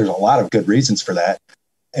I think there's a lot of good reasons for that.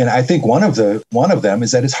 And I think one of them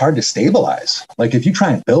is that it's hard to stabilize. Like if you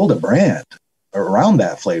try and build a brand around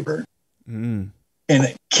that flavor and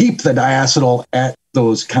keep the diacetyl at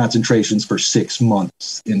those concentrations for 6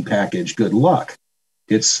 months in package, good luck.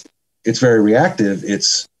 It's very reactive.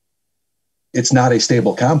 It's not a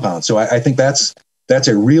stable compound. So I think that's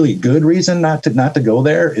a really good reason not to go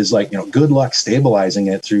there, is like, good luck stabilizing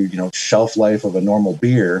it through, shelf life of a normal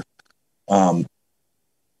beer,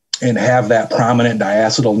 and have that prominent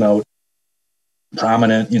diacetyl note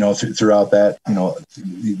prominent, throughout that,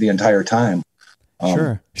 the entire time.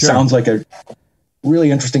 Sure. Sounds like a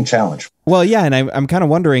really interesting challenge. Well, yeah, and I'm kind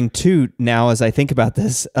of wondering too now as I think about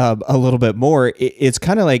this a little bit more. It's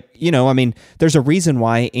kind of like, there's a reason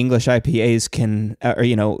why English IPAs can,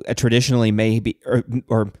 traditionally maybe,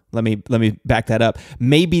 or let me back that up.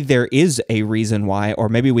 Maybe there is a reason why, or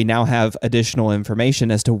maybe we now have additional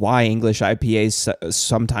information as to why English IPAs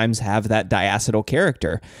sometimes have that diacetyl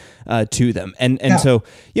character to them, and so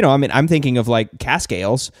I'm thinking of like cask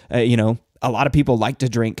ales, A lot of people like to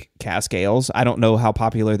drink cask ales. I don't know how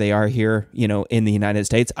popular they are here, in the United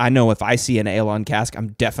States. I know if I see an ale on cask, I'm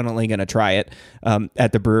definitely going to try it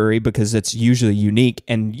at the brewery because it's usually unique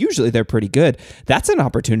and usually they're pretty good. That's an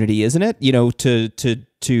opportunity, isn't it?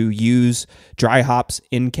 To use dry hops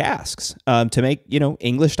in casks to make,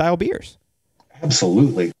 English style beers.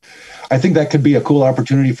 Absolutely. I think that could be a cool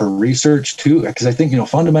opportunity for research too, because I think,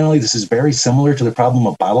 fundamentally this is very similar to the problem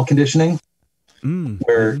of bottle conditioning.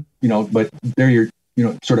 Where, but there you're,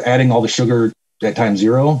 sort of adding all the sugar at time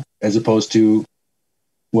zero, as opposed to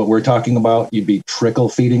what we're talking about. You'd be trickle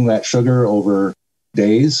feeding that sugar over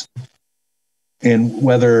days. And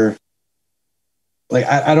whether, like,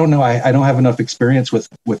 I don't know, I don't have enough experience with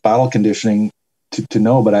bottle conditioning to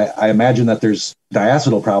know, but I imagine that there's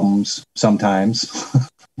diacetyl problems sometimes.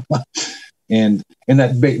 And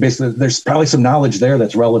that basically there's probably some knowledge there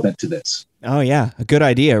that's relevant to this. Oh yeah, a good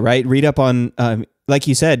idea, right? Read up on, like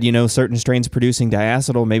you said, certain strains producing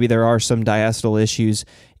diacetyl. Maybe there are some diacetyl issues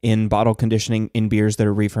in bottle conditioning in beers that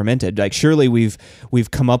are re-fermented. Like surely we've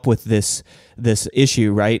come up with this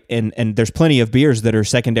issue, right? And there's plenty of beers that are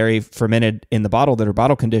secondary fermented in the bottle that are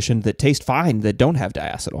bottle conditioned that taste fine that don't have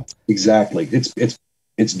diacetyl. Exactly.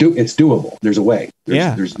 It's doable. There's a way.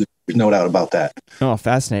 There's no doubt about that. Oh,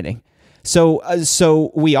 fascinating.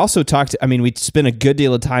 So we also talked, we spent a good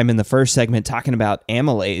deal of time in the first segment talking about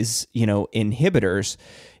amylase, inhibitors.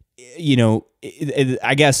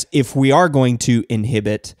 I guess if we are going to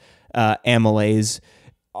inhibit amylase,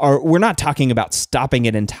 we're not talking about stopping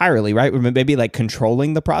it entirely, right? Maybe like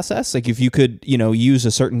controlling the process. Like if you could, use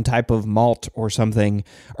a certain type of malt or something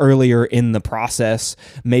earlier in the process,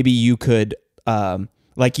 maybe you could,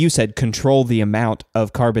 like you said, control the amount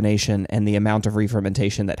of carbonation and the amount of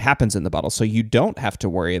re-fermentation that happens in the bottle. So you don't have to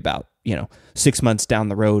worry about, 6 months down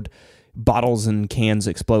the road, bottles and cans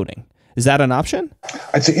exploding. Is that an option?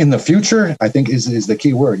 I'd say in the future, I think is the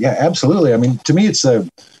key word. Yeah, absolutely. To me, it's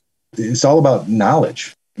all about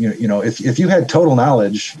knowledge. If you had total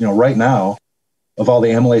knowledge, right now of all the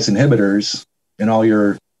amylase inhibitors in all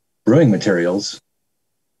your brewing materials,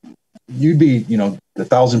 you'd be,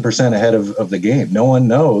 1,000% ahead of the game. No one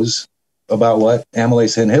knows about what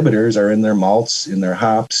amylase inhibitors are in their malts, in their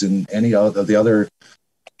hops, and any of the other,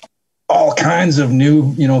 all kinds of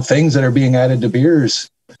new, things that are being added to beers.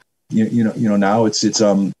 Now it's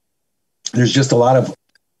there's just a lot of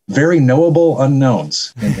very knowable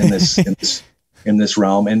unknowns in this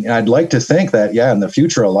realm. And I'd like to think that, in the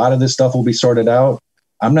future, a lot of this stuff will be sorted out.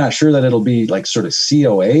 I'm not sure that it'll be like sort of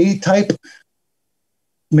COA type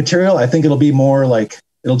material. I think it'll be more like,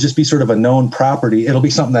 it'll just be sort of a known property. It'll be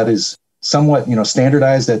something that is somewhat,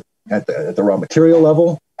 standardized at the raw material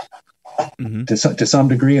level to some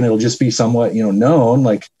degree. And it'll just be somewhat, known,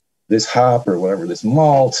 like this hop or whatever, this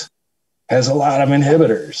malt has a lot of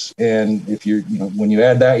inhibitors. And if when you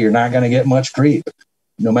add that, you're not going to get much creep.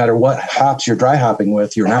 No matter what hops you're dry hopping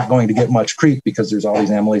with, you're not going to get much creep because there's all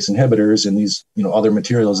these amylase inhibitors and these, other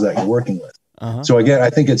materials that you're working with. So again, I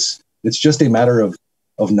think it's just a matter of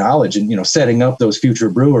knowledge and, setting up those future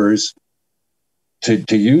brewers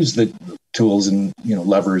to use the tools and,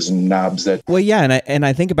 levers and knobs that. Well, yeah. And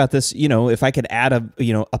I think about this, if I could add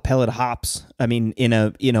a pellet of hops, or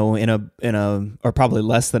probably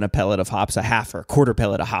less than a pellet of hops, a half or a quarter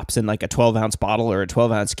pellet of hops in like a 12-ounce bottle or a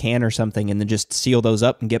 12-ounce can or something, and then just seal those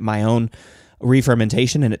up and get my own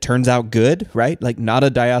re-fermentation, and it turns out good, right? Like not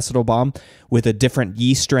a diacetyl bomb with a different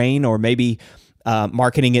yeast strain, or maybe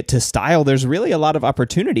marketing it to style. There's really a lot of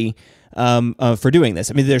opportunity for doing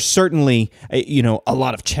this. I mean, there's certainly a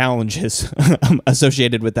lot of challenges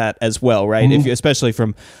associated with that as well, right? Mm-hmm. If you, especially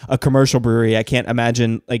from a commercial brewery, I can't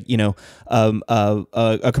imagine a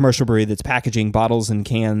commercial brewery that's packaging bottles and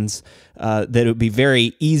cans that it would be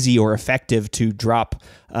very easy or effective to drop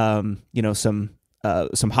some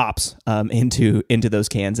hops into those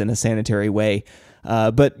cans in a sanitary way.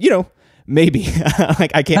 But maybe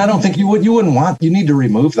I can't. I don't think you wouldn't want. You need to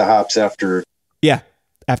remove the hops after a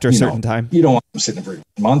certain time. You don't want them sitting for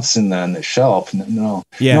months and on the shelf. No.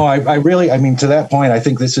 Yeah. No, I really, I mean, to that point, I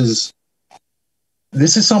think this is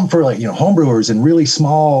something for home brewers and really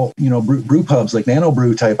small, brew pubs, like nano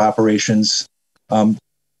brew type operations,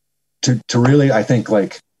 to really, I think,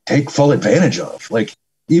 take full advantage of,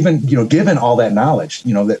 even, given all that knowledge,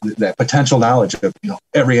 that potential knowledge of,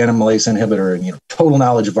 every animalase inhibitor and, total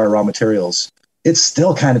knowledge of our raw materials, it's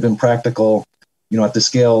still kind of impractical, at the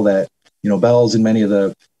scale that, Bell's and many of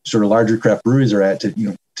the sort of larger craft breweries are at to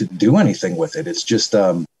do anything with it. It's just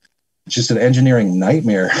an engineering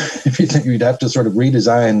nightmare. If you think you'd have to sort of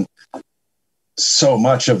redesign so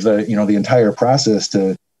much of the, the entire process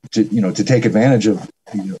to take advantage of,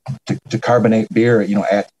 to carbonate beer,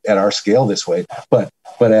 at our scale this way, but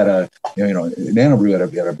at a, nano brew at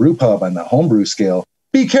a brew pub on the homebrew scale,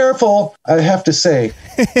 be careful. I have to say,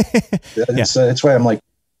 that's why I'm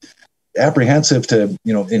apprehensive to,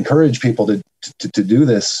 encourage people to do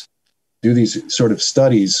these sort of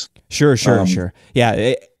studies. Sure.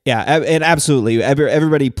 Yeah. And absolutely.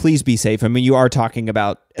 Everybody, please be safe. I mean, you are talking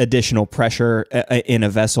about additional pressure in a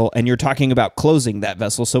vessel, and you're talking about closing that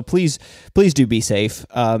vessel. So please do be safe.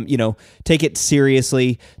 Take it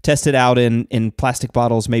seriously. Test it out in plastic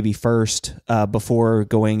bottles maybe first before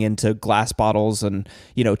going into glass bottles and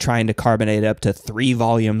trying to carbonate up to 3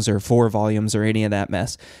 volumes or 4 volumes or any of that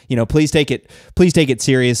mess. Please take it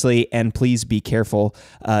seriously, and please be careful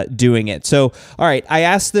doing it. So, all right, I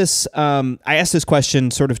asked this question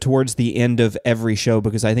sort of towards the end of every show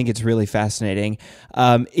because I think it's really fascinating.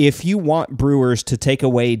 If you want brewers to take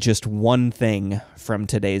away just one thing from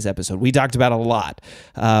today's episode, we talked about a lot.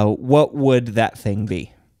 What would that thing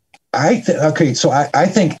be? I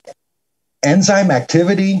think enzyme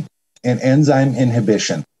activity and enzyme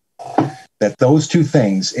inhibition, that those two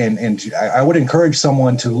things, and I would encourage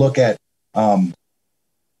someone to look at, I'm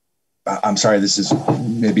sorry, this is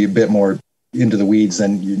maybe a bit more into the weeds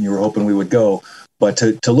than you were hoping we would go, but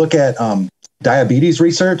to look at diabetes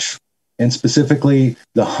research, and specifically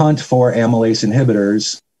the hunt for amylase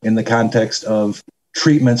inhibitors in the context of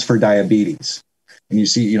treatments for diabetes. And you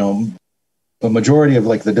see, a majority of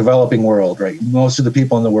the developing world, right? Most of the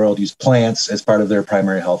people in the world use plants as part of their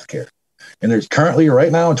primary health care. And there's currently,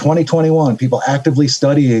 right now in 2021, people actively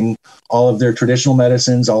studying all of their traditional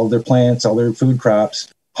medicines, all of their plants, all their food crops,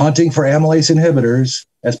 hunting for amylase inhibitors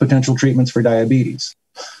as potential treatments for diabetes.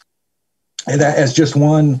 And that as just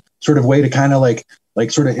one sort of way to kind of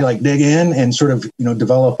dig in and sort of,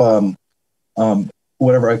 develop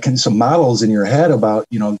some models in your head about,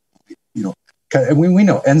 we know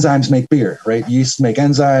enzymes make beer, right? Yeast make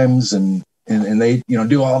enzymes and they,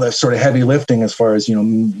 do all this sort of heavy lifting as far as,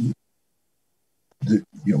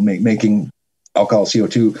 making alcohol,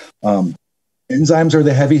 CO2. Enzymes are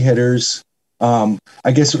the heavy hitters. I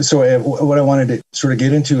guess, so what I wanted to sort of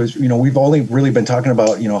get into is, we've only really been talking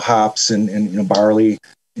about, hops and barley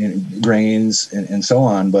and grains and so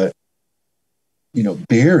on, but,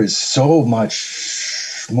 beer is so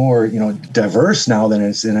much more, diverse now than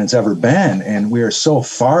it's ever been. And we are so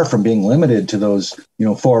far from being limited to those,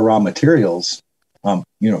 4 raw materials.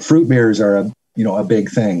 Fruit beers are a big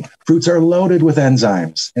thing. Fruits are loaded with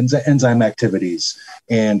enzymes, enzyme activities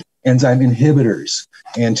and enzyme inhibitors.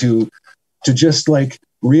 And to just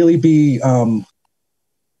really be, I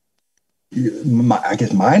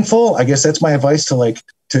guess, mindful. I guess that's my advice to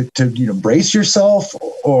brace yourself,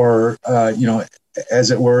 or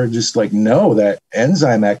as it were, just know that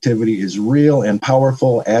enzyme activity is real and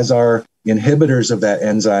powerful, as are inhibitors of that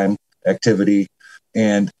enzyme activity,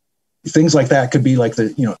 and things like that could be I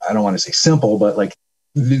don't want to say simple, but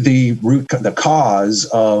the root, the cause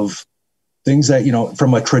of things that,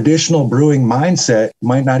 from a traditional brewing mindset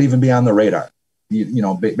might not even be on the radar.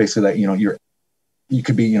 Basically that, you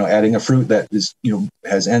could be, adding a fruit that is,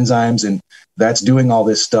 has enzymes, and that's doing all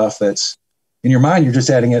this stuff that's in your mind. You're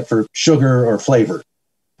just adding it for sugar or flavor.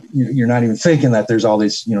 You're not even thinking that there's all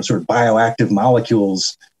these, sort of bioactive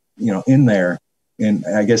molecules, in there. And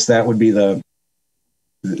I guess that would be the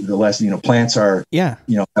lesson. Plants are, have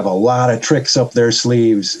a lot of tricks up their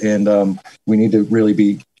sleeves, and we need to really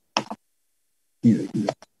be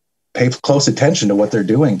pay close attention to what they're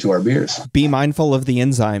doing to our beers. Be mindful of the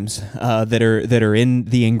enzymes that are in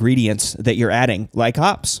the ingredients that you're adding, like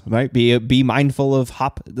hops. Right? Be mindful of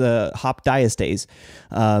the hop diastase,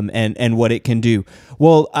 and what it can do.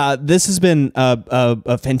 Well, this has been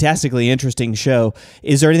a fantastically interesting show.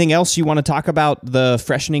 Is there anything else you want to talk about the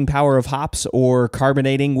freshening power of hops or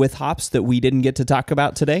carbonating with hops that we didn't get to talk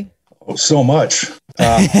about today? Oh, so much.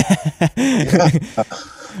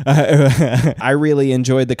 I really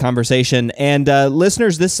enjoyed the conversation, and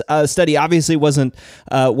listeners, this study obviously wasn't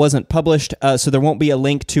published, so there won't be a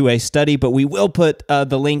link to a study, but we will put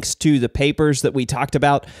the links to the papers that we talked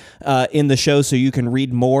about in the show, so you can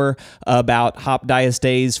read more about hop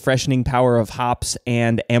diastase, freshening power of hops,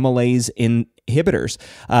 and amylase inhibitors.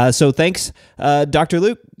 So thanks, Dr.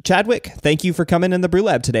 Luke Chadwick. Thank you for coming in the Brü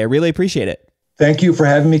Lab today. I really appreciate it. Thank you for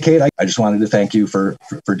having me, Cade. I just wanted to thank you for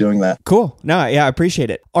doing that. Cool. No, yeah, I appreciate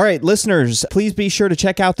it. All right, listeners, please be sure to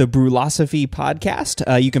check out the Brülosophy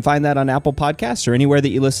podcast. You can find that on Apple Podcasts or anywhere that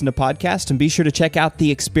you listen to podcasts. And be sure to check out the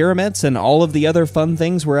experiments and all of the other fun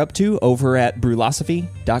things we're up to over at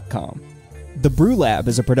brülosophy.com. The Brü Lab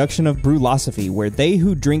is a production of Brülosophy, where they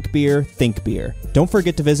who drink beer think beer. Don't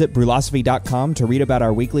forget to visit brülosophy.com to read about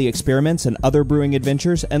our weekly experiments and other brewing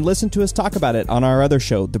adventures, and listen to us talk about it on our other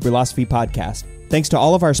show, the Brülosophy Podcast. Thanks to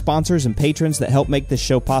all of our sponsors and patrons that help make this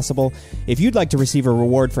show possible. If you'd like to receive a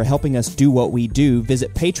reward for helping us do what we do,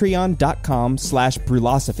 visit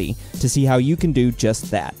patreon.com/Brülosophy to see how you can do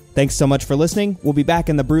just that. Thanks so much for listening. We'll be back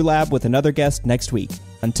in the Brü Lab with another guest next week.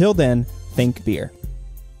 Until then, think beer.